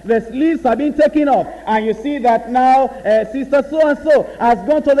shorter. The sleeves are being taken off, and you see that now sister so-and-so has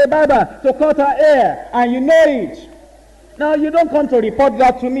gone to the barber to cut her hair, and you know it. Now you don't come to report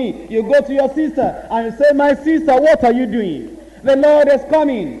that to me. You go to your sister, and you say, my sister, what are you doing? The Lord is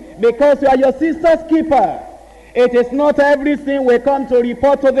coming, because you are your sister's keeper. It is not everything we come to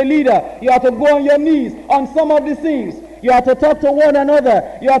report to the leader. You have to go on your knees on some of these things. You have to talk to one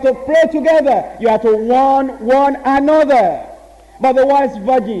another. You have to pray together. You have to warn one another. But the wise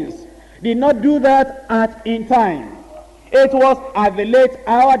virgins did not do that in time. It was at the late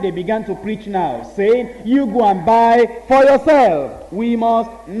hour they began to preach now, saying, you go and buy for yourself. We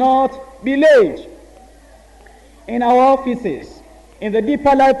must not be late. In our offices, in the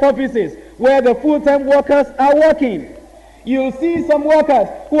deeper life offices, where the full-time workers are working, you'll see some workers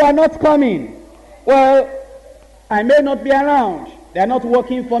who are not coming. Well, I may not be around. They're not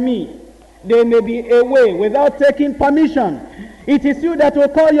working for me. They may be away without taking permission. It is you that will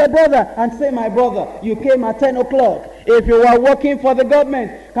call your brother and say, my brother, you came at 10 o'clock. If you are working for the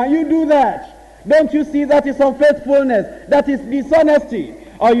government, can you do that? Don't you see that is unfaithfulness? That is dishonesty.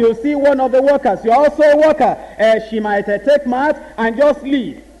 Or you see one of the workers, you're also a worker. She might take mat and just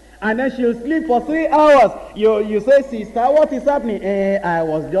leave. And then she'll sleep for 3 hours. You say, sister, what is happening? I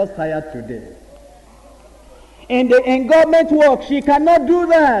was just tired today. In government work, she cannot do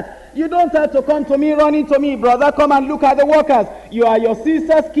that. You don't have to come to me, running to me, brother, come and look at the workers. You are your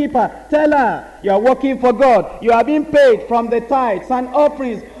sister's keeper. Tell her you are working for God. You are being paid from the tithes and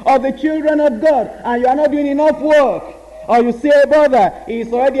offerings of the children of God, and you are not doing enough work. Or you say, brother, he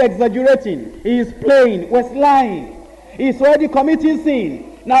is already exaggerating. He is playing with lying. He is already committing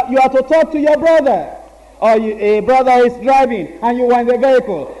sin. Now you have to talk to your brother. Or a brother is driving and you are in the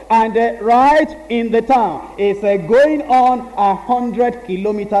vehicle, and right in the town is going on 100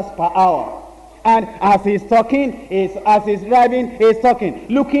 kilometers per hour. And as he's talking, as he's driving, he's talking,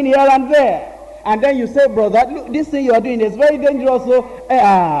 looking here and there. And then you say, brother, look, this thing you are doing is very dangerous. So,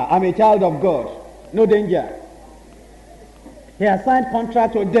 I'm a child of God. No danger. He has signed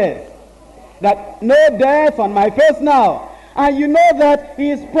contract with death. That no death on my face now. And you know that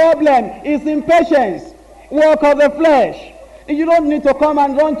his problem is impatience. Work of the flesh. You don't need to come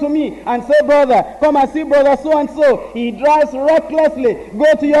and run to me and say, brother, come and see brother so-and-so. He drives recklessly.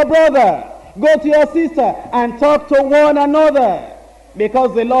 Go to your brother. Go to your sister and talk to one another.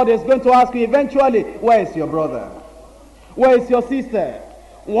 Because the Lord is going to ask you eventually, where is your brother? Where is your sister?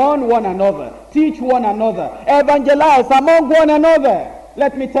 warn one another, teach one another, evangelize among one another.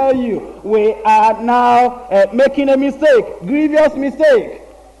 Let me tell you, we are now making a mistake, grievous mistake.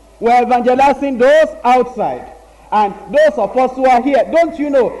 We're evangelizing those outside. And those of us who are here, don't you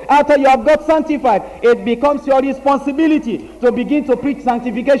know, after you have got sanctified, it becomes your responsibility to begin to preach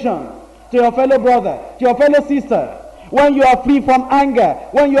sanctification to your fellow brother, to your fellow sister. When you are free from anger,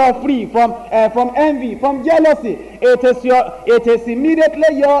 when you are free from envy, from jealousy, it is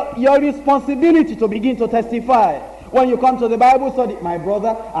immediately your responsibility to begin to testify. When you come to the Bible study, my brother,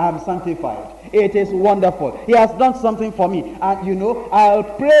 I am sanctified. It is wonderful. He has done something for me. And you know, I'll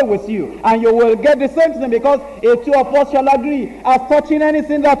pray with you. And you will get the same thing, because if two of us shall agree as touching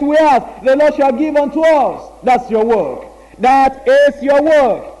anything that we ask, the Lord shall give unto us. That's your work. That is your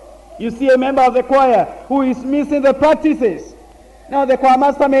work. You see a member of the choir who is missing the practices. Now the choir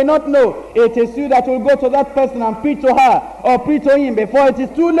master may not know. It is you that will go to that person and preach to her or preach to him before it is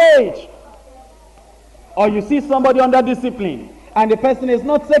too late. Or you see somebody under discipline and the person is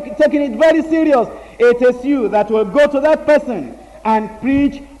not taking it very serious. It is you that will go to that person and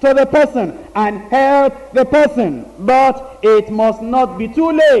preach to the person and help the person. But it must not be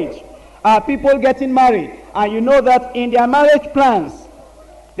too late. People getting married, and you know that in their marriage plans,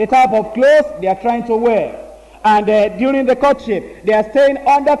 the type of clothes they are trying to wear, and during the courtship they are staying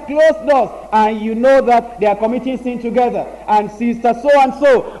under closed doors, and you know that they are committing sin together, and sister so and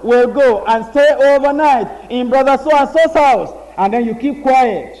so will go and stay overnight in brother so and so's house, and then you keep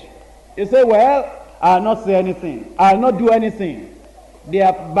quiet. You say, well, I'll not say anything, I'll not do anything. They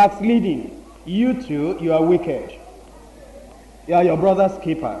are backsliding. You too, you are wicked. You are your brother's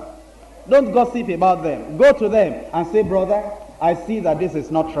keeper. Don't gossip about them. Go to them and say, brother, I see that this is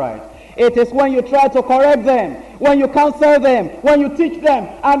not right. It is when you try to correct them, when you counsel them, when you teach them,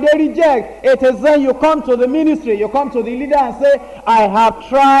 and they reject. It is then you come to the ministry, you come to the leader and say, I have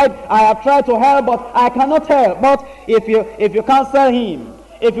tried to help, but I cannot help. But if you counsel him,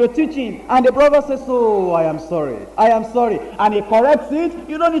 if you teach him, and the brother says, oh, I am sorry, and he corrects it,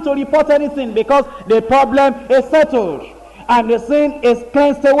 you don't need to report anything, because the problem is settled, and the sin is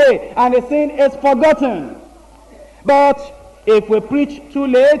cleansed away, and the sin is forgotten. But if we preach too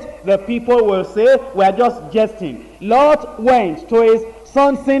late, the people will say we are just jesting. Lot went to his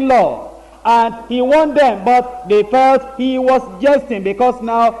sons-in-law and he warned them, but they felt he was jesting because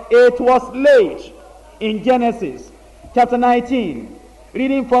now it was late. In Genesis chapter 19,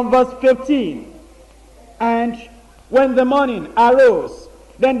 reading from verse 15. And when the morning arose,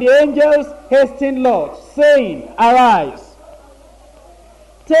 then the angels hastened Lot, saying, arise,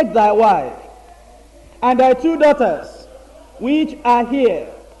 take thy wife and thy 2 daughters, which are here,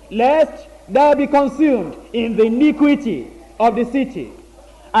 lest thou be consumed in the iniquity of the city.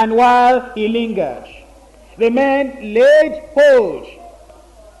 And while he lingered, the men laid hold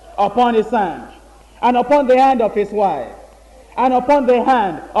upon his hand, and upon the hand of his wife, and upon the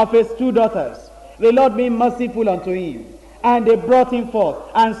hand of his 2 daughters, the Lord being merciful unto him. And they brought him forth,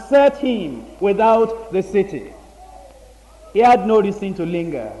 and set him without the city. He had no reason to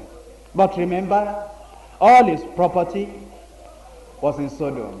linger. But remember, all his property was in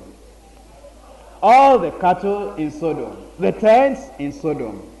Sodom. All the cattle in Sodom, the tents in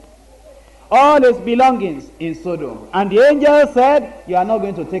Sodom, all his belongings in Sodom. And the angel said, you are not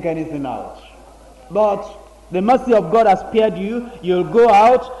going to take anything out, but the mercy of God has spared you. You'll go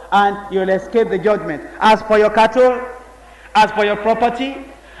out and you'll escape the judgment. As for your cattle, as for your property,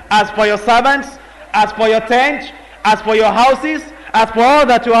 as for your servants, as for your tent, as for your houses, as for all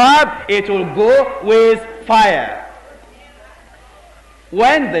that you have, it will go with fire.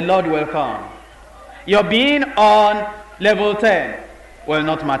 When the Lord will come, your being on level 10 will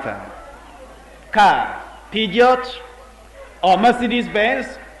not matter. Car, Peugeot, or Mercedes-Benz,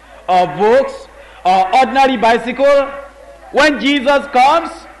 or Volks, or ordinary bicycle, when Jesus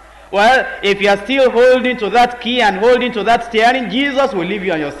comes, well, if you are still holding to that key and holding to that steering, Jesus will leave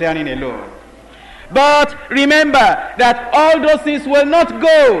you on your steering alone. But remember that all those things will not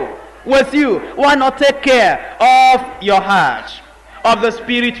go with you. Why not take care of your heart, of the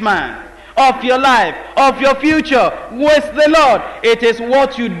spirit man, of your life, of your future with the Lord? It is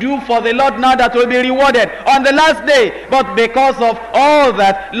what you do for the Lord now that will be rewarded on the last day. But because of all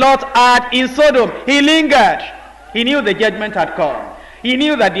that Lot had in Sodom, he lingered. He knew the judgment had come. He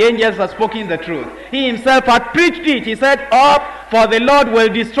knew that the angels had spoken the truth. He himself had preached it. He said, up, for the Lord will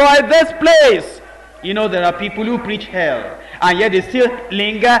destroy this place. You know, there are people who preach hell, and yet they still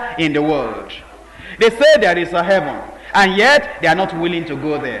linger in the world. They say there is a heaven, and yet they are not willing to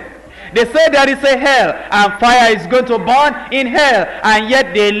go there. They say there is a hell, and fire is going to burn in hell, and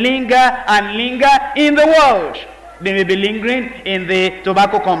yet they linger and linger in the world. They may be lingering in the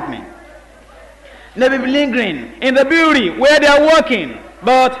tobacco company. They may be lingering in the brewery where they are working.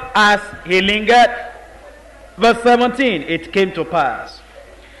 But as he lingered, verse 17, it came to pass,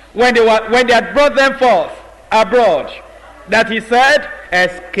 when they had brought them forth abroad, that he said,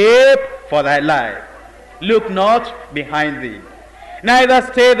 escape for thy life. Look not behind thee, neither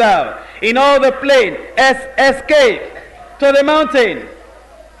stay thou in all the plain. Escape to the mountain,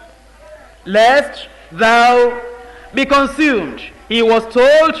 lest thou be consumed. He was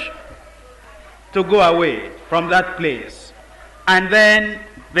told to go away from that place. And then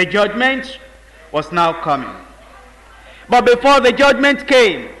the judgment was now coming. But before the judgment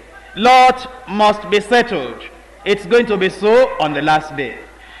came, Lot must be settled. It's going to be so on the last day.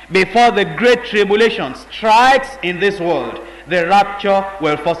 Before the great tribulation strikes in this world, the rapture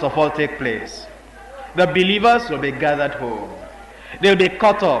will first of all take place. The believers will be gathered home. They'll be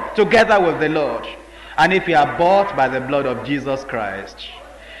caught up together with the Lord. And if you are bought by the blood of Jesus Christ,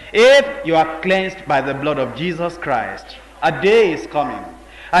 if you are cleansed by the blood of Jesus Christ, a day is coming.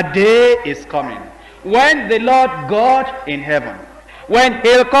 A day is coming when the Lord God in heaven, when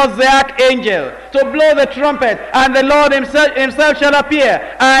he'll cause the archangel to blow the trumpet, and the Lord himself shall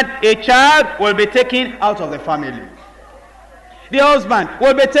appear, and a child will be taken out of the family. The husband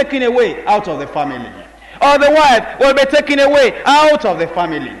will be taken away out of the family. Or the wife will be taken away out of the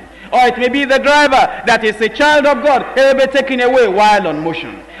family. Or it may be the driver that is a child of God. He will be taken away while on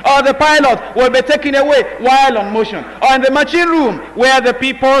motion. Or the pilot will be taken away while on motion. Or in the machine room where the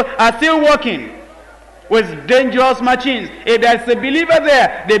people are still working with dangerous machines. If there's a believer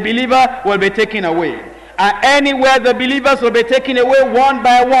there, the believer will be taken away. And anywhere the believers will be taken away one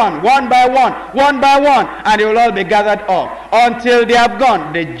by one, one by one, one by one, and they will all be gathered up. Until they have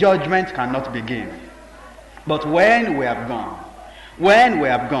gone, the judgment cannot begin. But when we have gone,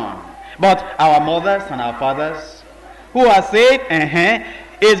 but our mothers and our fathers who are saying,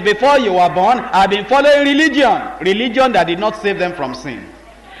 is before you were born, have been following religion that did not save them from sin.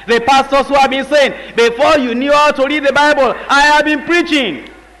 The pastors who have been saying, before you knew how to read the Bible, I have been preaching.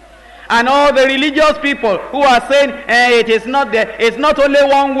 And all the religious people who are saying, it's not only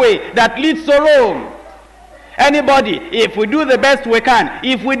one way that leads to Rome. Anybody, if we do the best we can,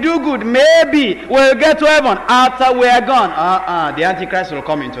 if we do good, maybe we'll get to heaven after we are gone. The Antichrist will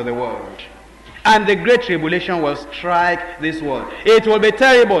come into the world. And the great tribulation will strike this world. It will be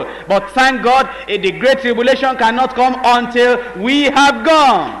terrible. But thank God, the great tribulation cannot come until we have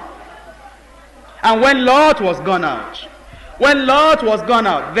gone. And when Lot was gone out,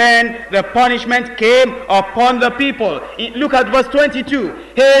 then the punishment came upon the people. Look at verse 22.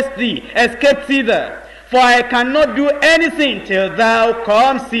 Haste thee, escape thither, for I cannot do anything till thou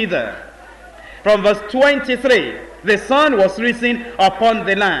come thither. From verse 23, the sun was risen upon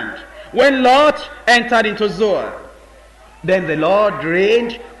the land, when Lot entered into Zoar. Then the Lord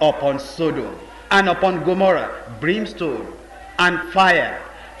rained upon Sodom and upon Gomorrah brimstone and fire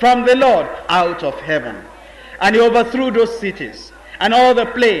from the Lord out of heaven. And he overthrew those cities and all the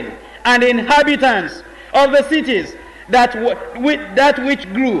plain and the inhabitants of the cities that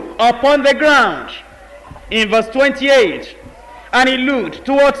which grew upon the ground. In verse 28, and he looked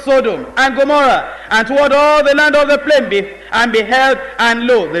toward Sodom and Gomorrah and toward all the land of the plain, and beheld, and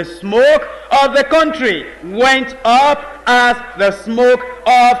lo, the smoke of the country went up as the smoke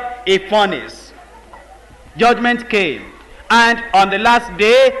of a furnace. Judgment came, and on the last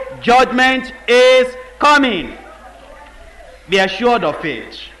day, judgment is coming. Be assured of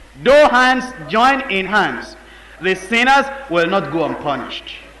it. Though hands join in hands, the sinners will not go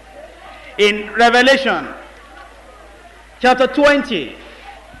unpunished. In Revelation chapter 20,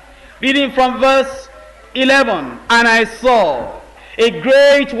 reading from verse 11, and I saw a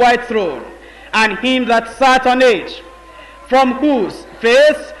great white throne, and him that sat on it, from whose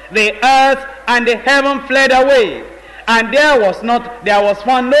face the earth and the heaven fled away, and there was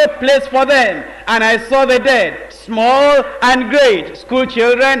found no place for them. And I saw the dead, small and great. School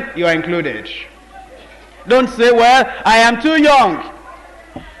children, you are included. Don't say, well, I am too young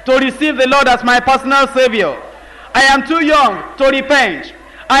to receive the Lord as my personal Savior. I am too young to repent.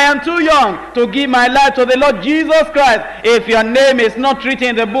 I am too young to give my life to the Lord Jesus Christ. If your name is not written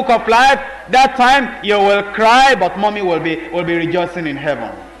in the book of life, that time you will cry, but mommy will be rejoicing in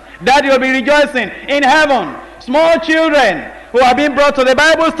heaven. Daddy will be rejoicing in heaven. Small children who are being brought to the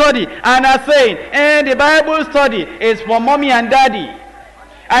Bible study and are saying, the Bible study is for mommy and daddy.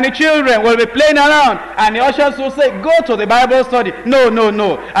 And the children will be playing around, and the ushers will say, go to the Bible study. No,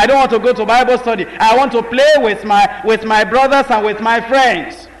 I don't want to go to Bible study. I want to play with my brothers and with my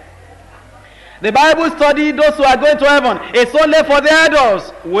friends. The Bible study, those who are going to heaven, it's only for the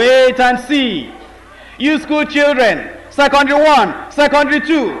adults. Wait and see. You school children, secondary 1, secondary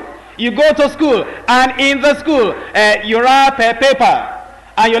 2, you go to school, and in the school, you wrap a paper,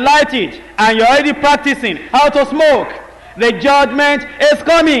 and you light it, and you're already practicing how to smoke. The judgment is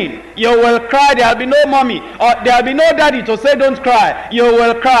coming. You will cry. There will be no mommy, or there will be no daddy to say don't cry. You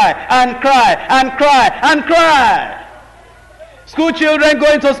will cry and cry and cry and cry. School children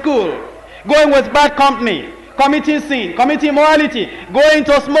going to school, going with bad company, committing sin, committing immorality, going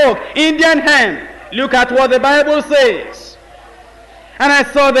to smoke, Indian hemp. Look at what the Bible says. And I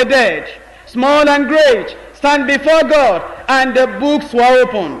saw the dead, small and great, stand before God, and the books were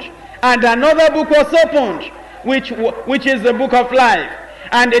opened. And another book was opened, which is the book of life.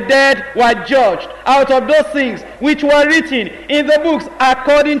 And the dead were judged out of those things which were written in the books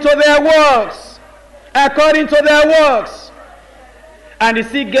according to their works. According to their works. And the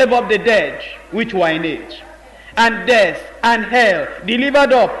sea gave up the dead which were in it. And death and hell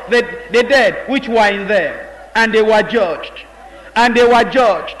delivered up the dead which were in them. And they were judged. And they were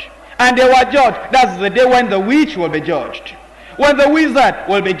judged. And they were judged. That's the day when the witch will be judged. When the wizard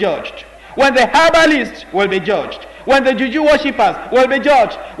will be judged. When the herbalist will be judged. When the juju worshippers will be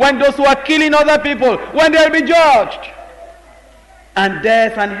judged. When those who are killing other people, when they will be judged. And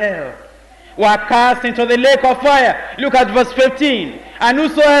death and hell were cast into the lake of fire. Look at verse 15. And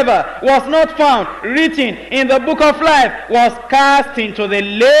whosoever was not found written in the book of life was cast into the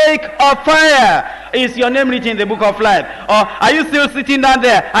lake of fire. Is your name written in the book of life? Or are you still sitting down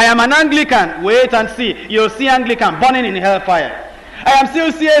there? I am an Anglican. Wait and see. You'll see Anglican burning in hellfire. I am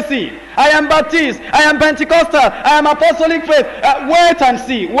still CAC. I am Baptist. I am Pentecostal. I am Apostolic faith. Wait and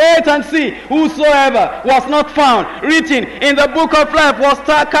see. Wait and see. Whosoever was not found written in the book of life was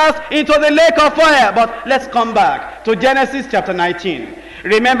cast into the lake of fire. But let's come back to Genesis chapter 19.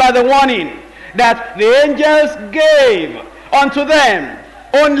 Remember the warning that the angels gave unto them.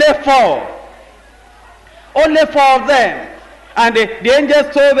 Only 4. Only 4 of them. And the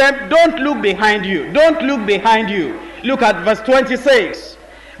angels told them, don't look behind you. Don't look behind you. Look at verse 26.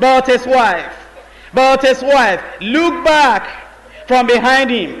 But his wife looked back from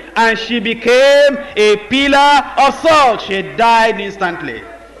behind him, and she became a pillar of salt. She died instantly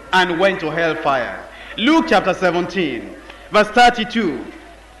and went to hellfire. Luke chapter 17, verse 32.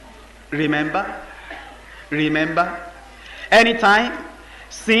 Remember, anytime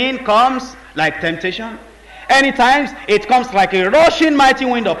sin comes like temptation, anytime it comes like a rushing mighty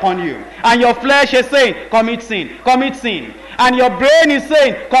wind upon you, and your flesh is saying, commit sin, commit sin. And your brain is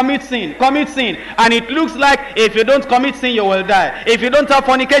saying, commit sin, commit sin. And it looks like if you don't commit sin, you will die. If you don't have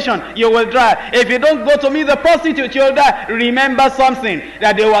fornication, you will die. If you don't go to meet the prostitute, you will die. Remember something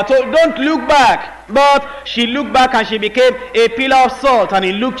that they were told, don't look back. But she looked back and she became a pillar of salt. And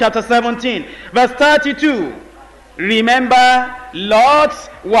in Luke chapter 17, verse 32, remember Lot's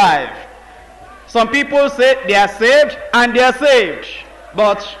wife. Some people say they are saved and they are saved.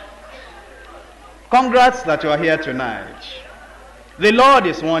 But congrats that you are here tonight. The Lord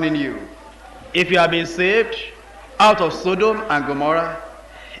is warning you. If you have been saved out of Sodom and Gomorrah,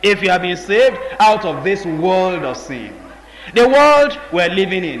 if you have been saved out of this world of sin, the world we're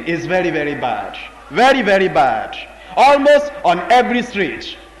living in is very, very bad. Very, very bad. Almost on every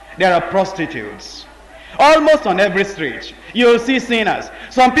street, there are prostitutes. Almost on every street, you'll see sinners.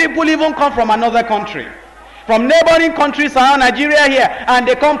 Some people even come from another country, from neighboring countries around Nigeria here, and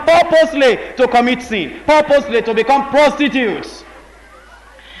they come purposely to commit sin, purposely to become prostitutes.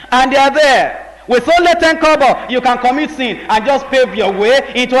 And they are there. With only 10 kobo, you can commit sin and just pave your way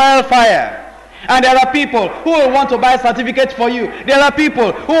into hellfire. And there are people who will want to buy a certificate for you. There are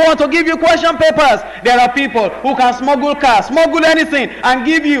people who want to give you question papers. There are people who can smuggle cars, smuggle anything, and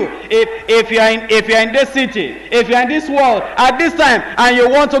give you. If you are in this city, if you are in this world at this time, and you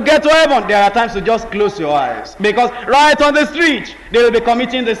want to get to heaven, there are times to just close your eyes, because right on the street they will be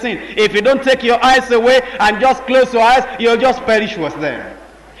committing the sin. If you don't take your eyes away and just close your eyes, you'll just perish with them.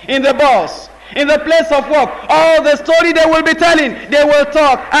 In the bus, in the place of work, all the story they will be telling, they will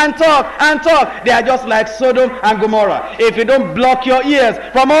talk and talk and talk. They are just like Sodom and Gomorrah. If you don't block your ears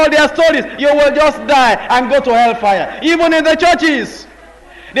from all their stories, you will just die and go to hellfire. Even in the churches,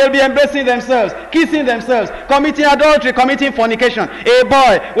 they'll be embracing themselves, kissing themselves, committing adultery, committing fornication. A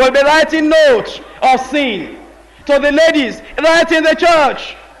boy will be writing notes of sin to the ladies right in the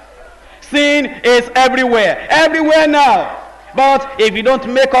church. Sin is everywhere, everywhere now. But if you don't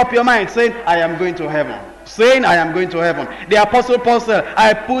make up your mind saying, I am going to heaven, saying I am going to heaven, the Apostle Paul said,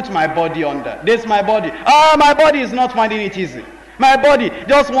 I put my body under. This is my body. My body is not finding it easy. My body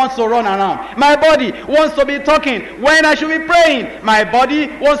just wants to run around. My body wants to be talking when I should be praying. My body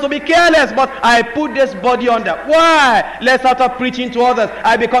wants to be careless, but I put this body under. Why? Lest after preaching to others,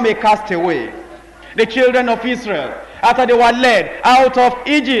 I become a castaway. The children of Israel, after they were led out of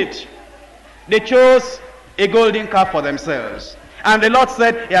Egypt, they chose a golden calf for themselves. And the Lord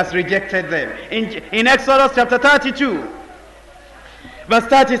said he has rejected them. In Exodus chapter 32, verse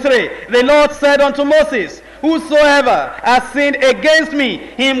 33, the Lord said unto Moses, whosoever has sinned against me,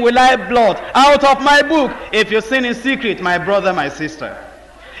 him will I blot out of my book. If you sin in secret, my brother, my sister,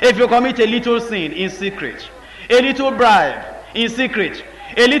 if you commit a little sin in secret, a little bribe in secret,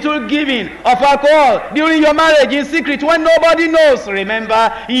 a little giving of alcohol during your marriage in secret when nobody knows, remember,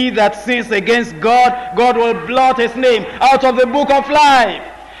 he that sins against God, God will blot his name out of the book of life.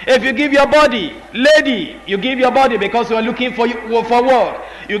 If you give your body, lady, you give your body because you are looking for work.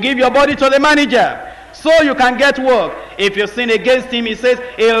 You give your body to the manager so you can get work. If you sin against him, he says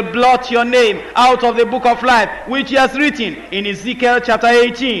he'll blot your name out of the book of life, which he has written in Ezekiel chapter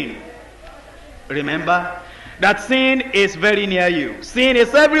 18. Remember that sin is very near you. Sin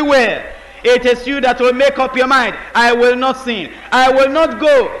is everywhere. It is you that will make up your mind. I will not sin. I will not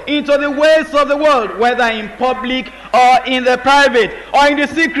go into the ways of the world, whether in public or in the private or in the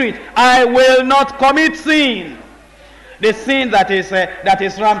secret. I will not commit sin. The sin that is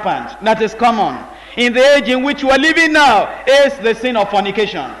rampant, that is common in the age in which we are living now, is the sin of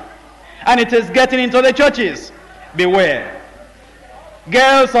fornication. And it is getting into the churches. Beware.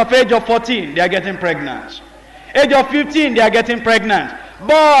 Girls of age of 14, they are getting pregnant. Age of 15, they are getting pregnant.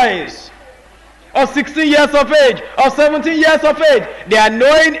 Boys of 16 years of age, of 17 years of age, they are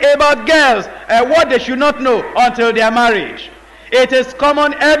knowing about girls what they should not know until their marriage. It is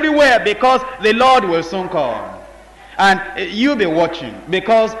common everywhere because the Lord will soon come. And you'll be watching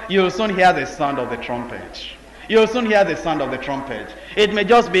because you'll soon hear the sound of the trumpet. You'll soon hear the sound of the trumpet. It may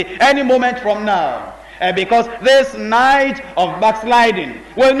just be any moment from now. Because this night of backsliding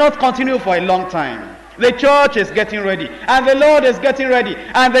will not continue for a long time. The church is getting ready, and the Lord is getting ready,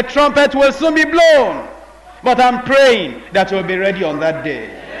 and the trumpet will soon be blown. But I'm praying that we'll be ready on that day.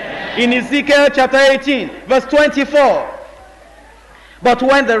 In Ezekiel chapter 18, verse 24, but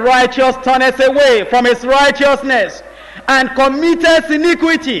when the righteous turneth away from his righteousness, and committeth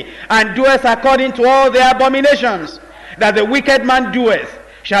iniquity, and doeth according to all their abominations that the wicked man doeth,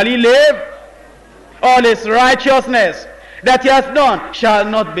 shall he live? All his righteousness that he has done shall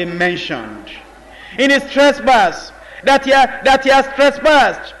not be mentioned. In his trespass that he has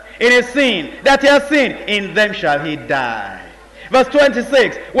trespassed, in his sin that he has sinned, in them shall he die. Verse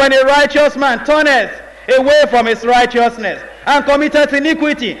 26, when a righteous man turneth away from his righteousness, and committeth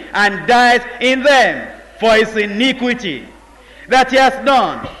iniquity, and dies in them, for his iniquity that he has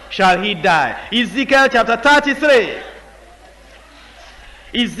done shall he die. Ezekiel chapter 33.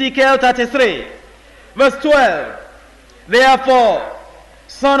 Ezekiel 33, verse 12. Therefore,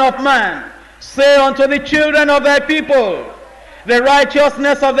 Son of man, say unto the children of thy people, the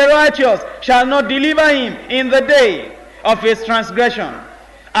righteousness of the righteous shall not deliver him in the day of his transgression.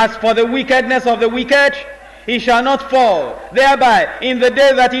 As for the wickedness of the wicked, he shall not fall thereby in the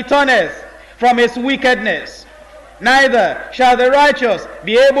day that he turneth from his wickedness. Neither shall the righteous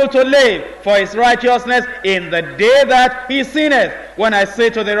be able to live for his righteousness in the day that he sinneth. When I say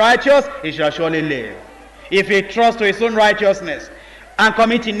to the righteous, he shall surely live. If he trusts to his own righteousness and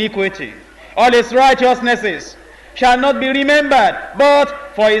commit iniquity, all his righteousnesses shall not be remembered,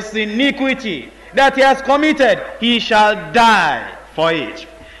 but for his iniquity that he has committed, he shall die for it.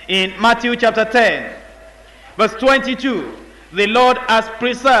 In Matthew chapter 10, verse 22, the Lord has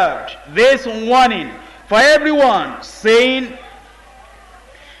preserved this warning for everyone, saying,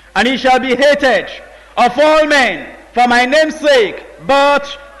 and he shall be hated of all men for my name's sake,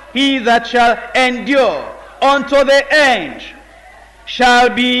 but he that shall endure unto the end shall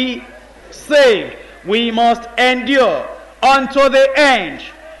be saved. We must endure unto the end.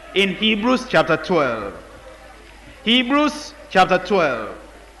 In Hebrews chapter 12. Hebrews chapter 12.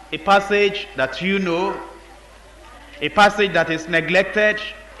 A passage that you know. A passage that is neglected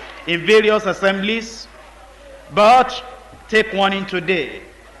in various assemblies. But take one in today.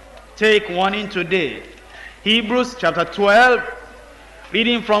 Take one in today. Hebrews chapter 12.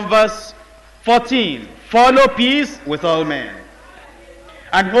 Reading from verse 14. Follow peace with all men,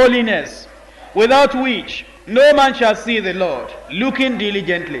 and holiness, without which no man shall see the Lord. Looking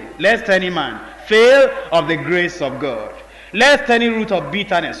diligently, lest any man fail of the grace of God, lest any root of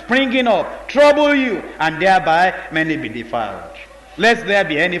bitterness springing up trouble you, and thereby many be defiled. Lest there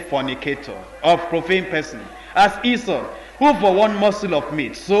be any fornicator of profane person, as Esau, who for one morsel of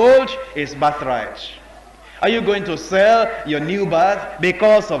meat sold his birthright. Are you going to sell your new birth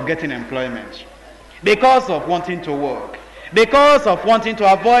because of getting employment? Because of wanting to work? because of wanting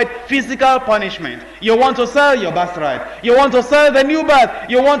to avoid physical punishment. You want to sell your birthright. You want to sell the new birth.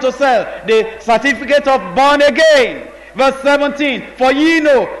 You want to sell the certificate of born again. Verse 17, for ye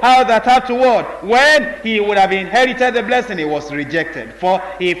know how that afterward, when he would have inherited the blessing, he was rejected. For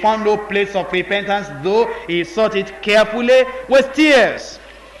he found no place of repentance, though he sought it carefully with tears.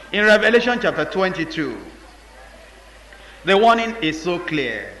 In Revelation chapter 22, the warning is so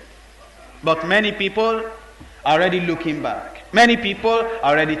clear. But many people are already looking back. Many people are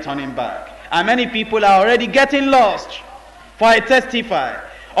already turning back. And many people are already getting lost. For I testify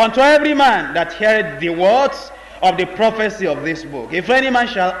unto every man that heareth the words of the prophecy of this book. If any man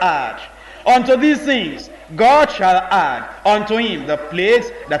shall add unto these things, God shall add unto him the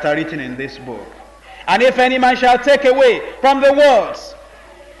plagues that are written in this book. And if any man shall take away from the words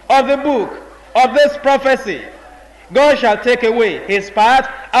of the book of this prophecy, God shall take away his part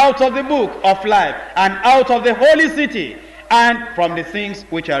out of the book of life, and out of the holy city, and from the things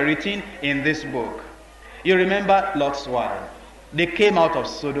which are written in this book. You remember Lot's wife. They came out of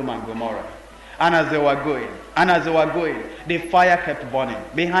Sodom and Gomorrah. And as they were going, the fire kept burning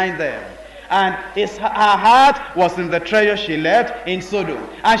behind them. And her heart was in the treasure she left in Sodom.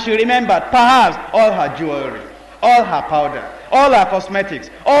 And she remembered perhaps all her jewelry, all her powder, all her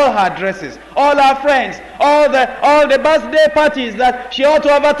cosmetics, all her dresses, all her friends, all the birthday parties that she ought to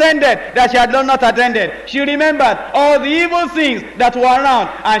have attended, that she had not attended. She remembered all the evil things that were around,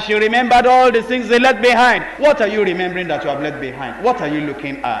 and she remembered all the things they left behind. What are you remembering that you have left behind? What are you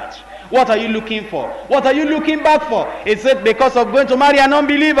looking at? What are you looking for? What are you looking back for? Is it because of going to marry an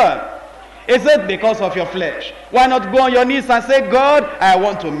unbeliever? Is it because of your flesh? Why not go on your knees and say, God, I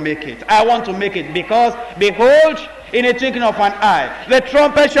want to make it. I want to make it, because behold, in a twinkling of an eye, the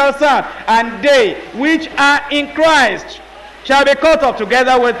trumpet shall sound, and they which are in Christ shall be caught up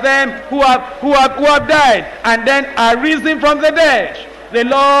together with them who have died, and then are risen from the dead. The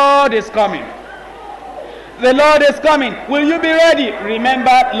Lord is coming. The Lord is coming. Will you be ready? Remember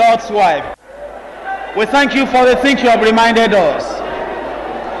Lot's wife. We thank you for the things you have reminded us.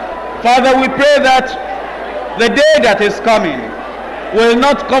 Father, we pray that the day that is coming will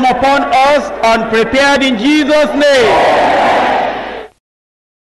not come upon us unprepared, in Jesus' name.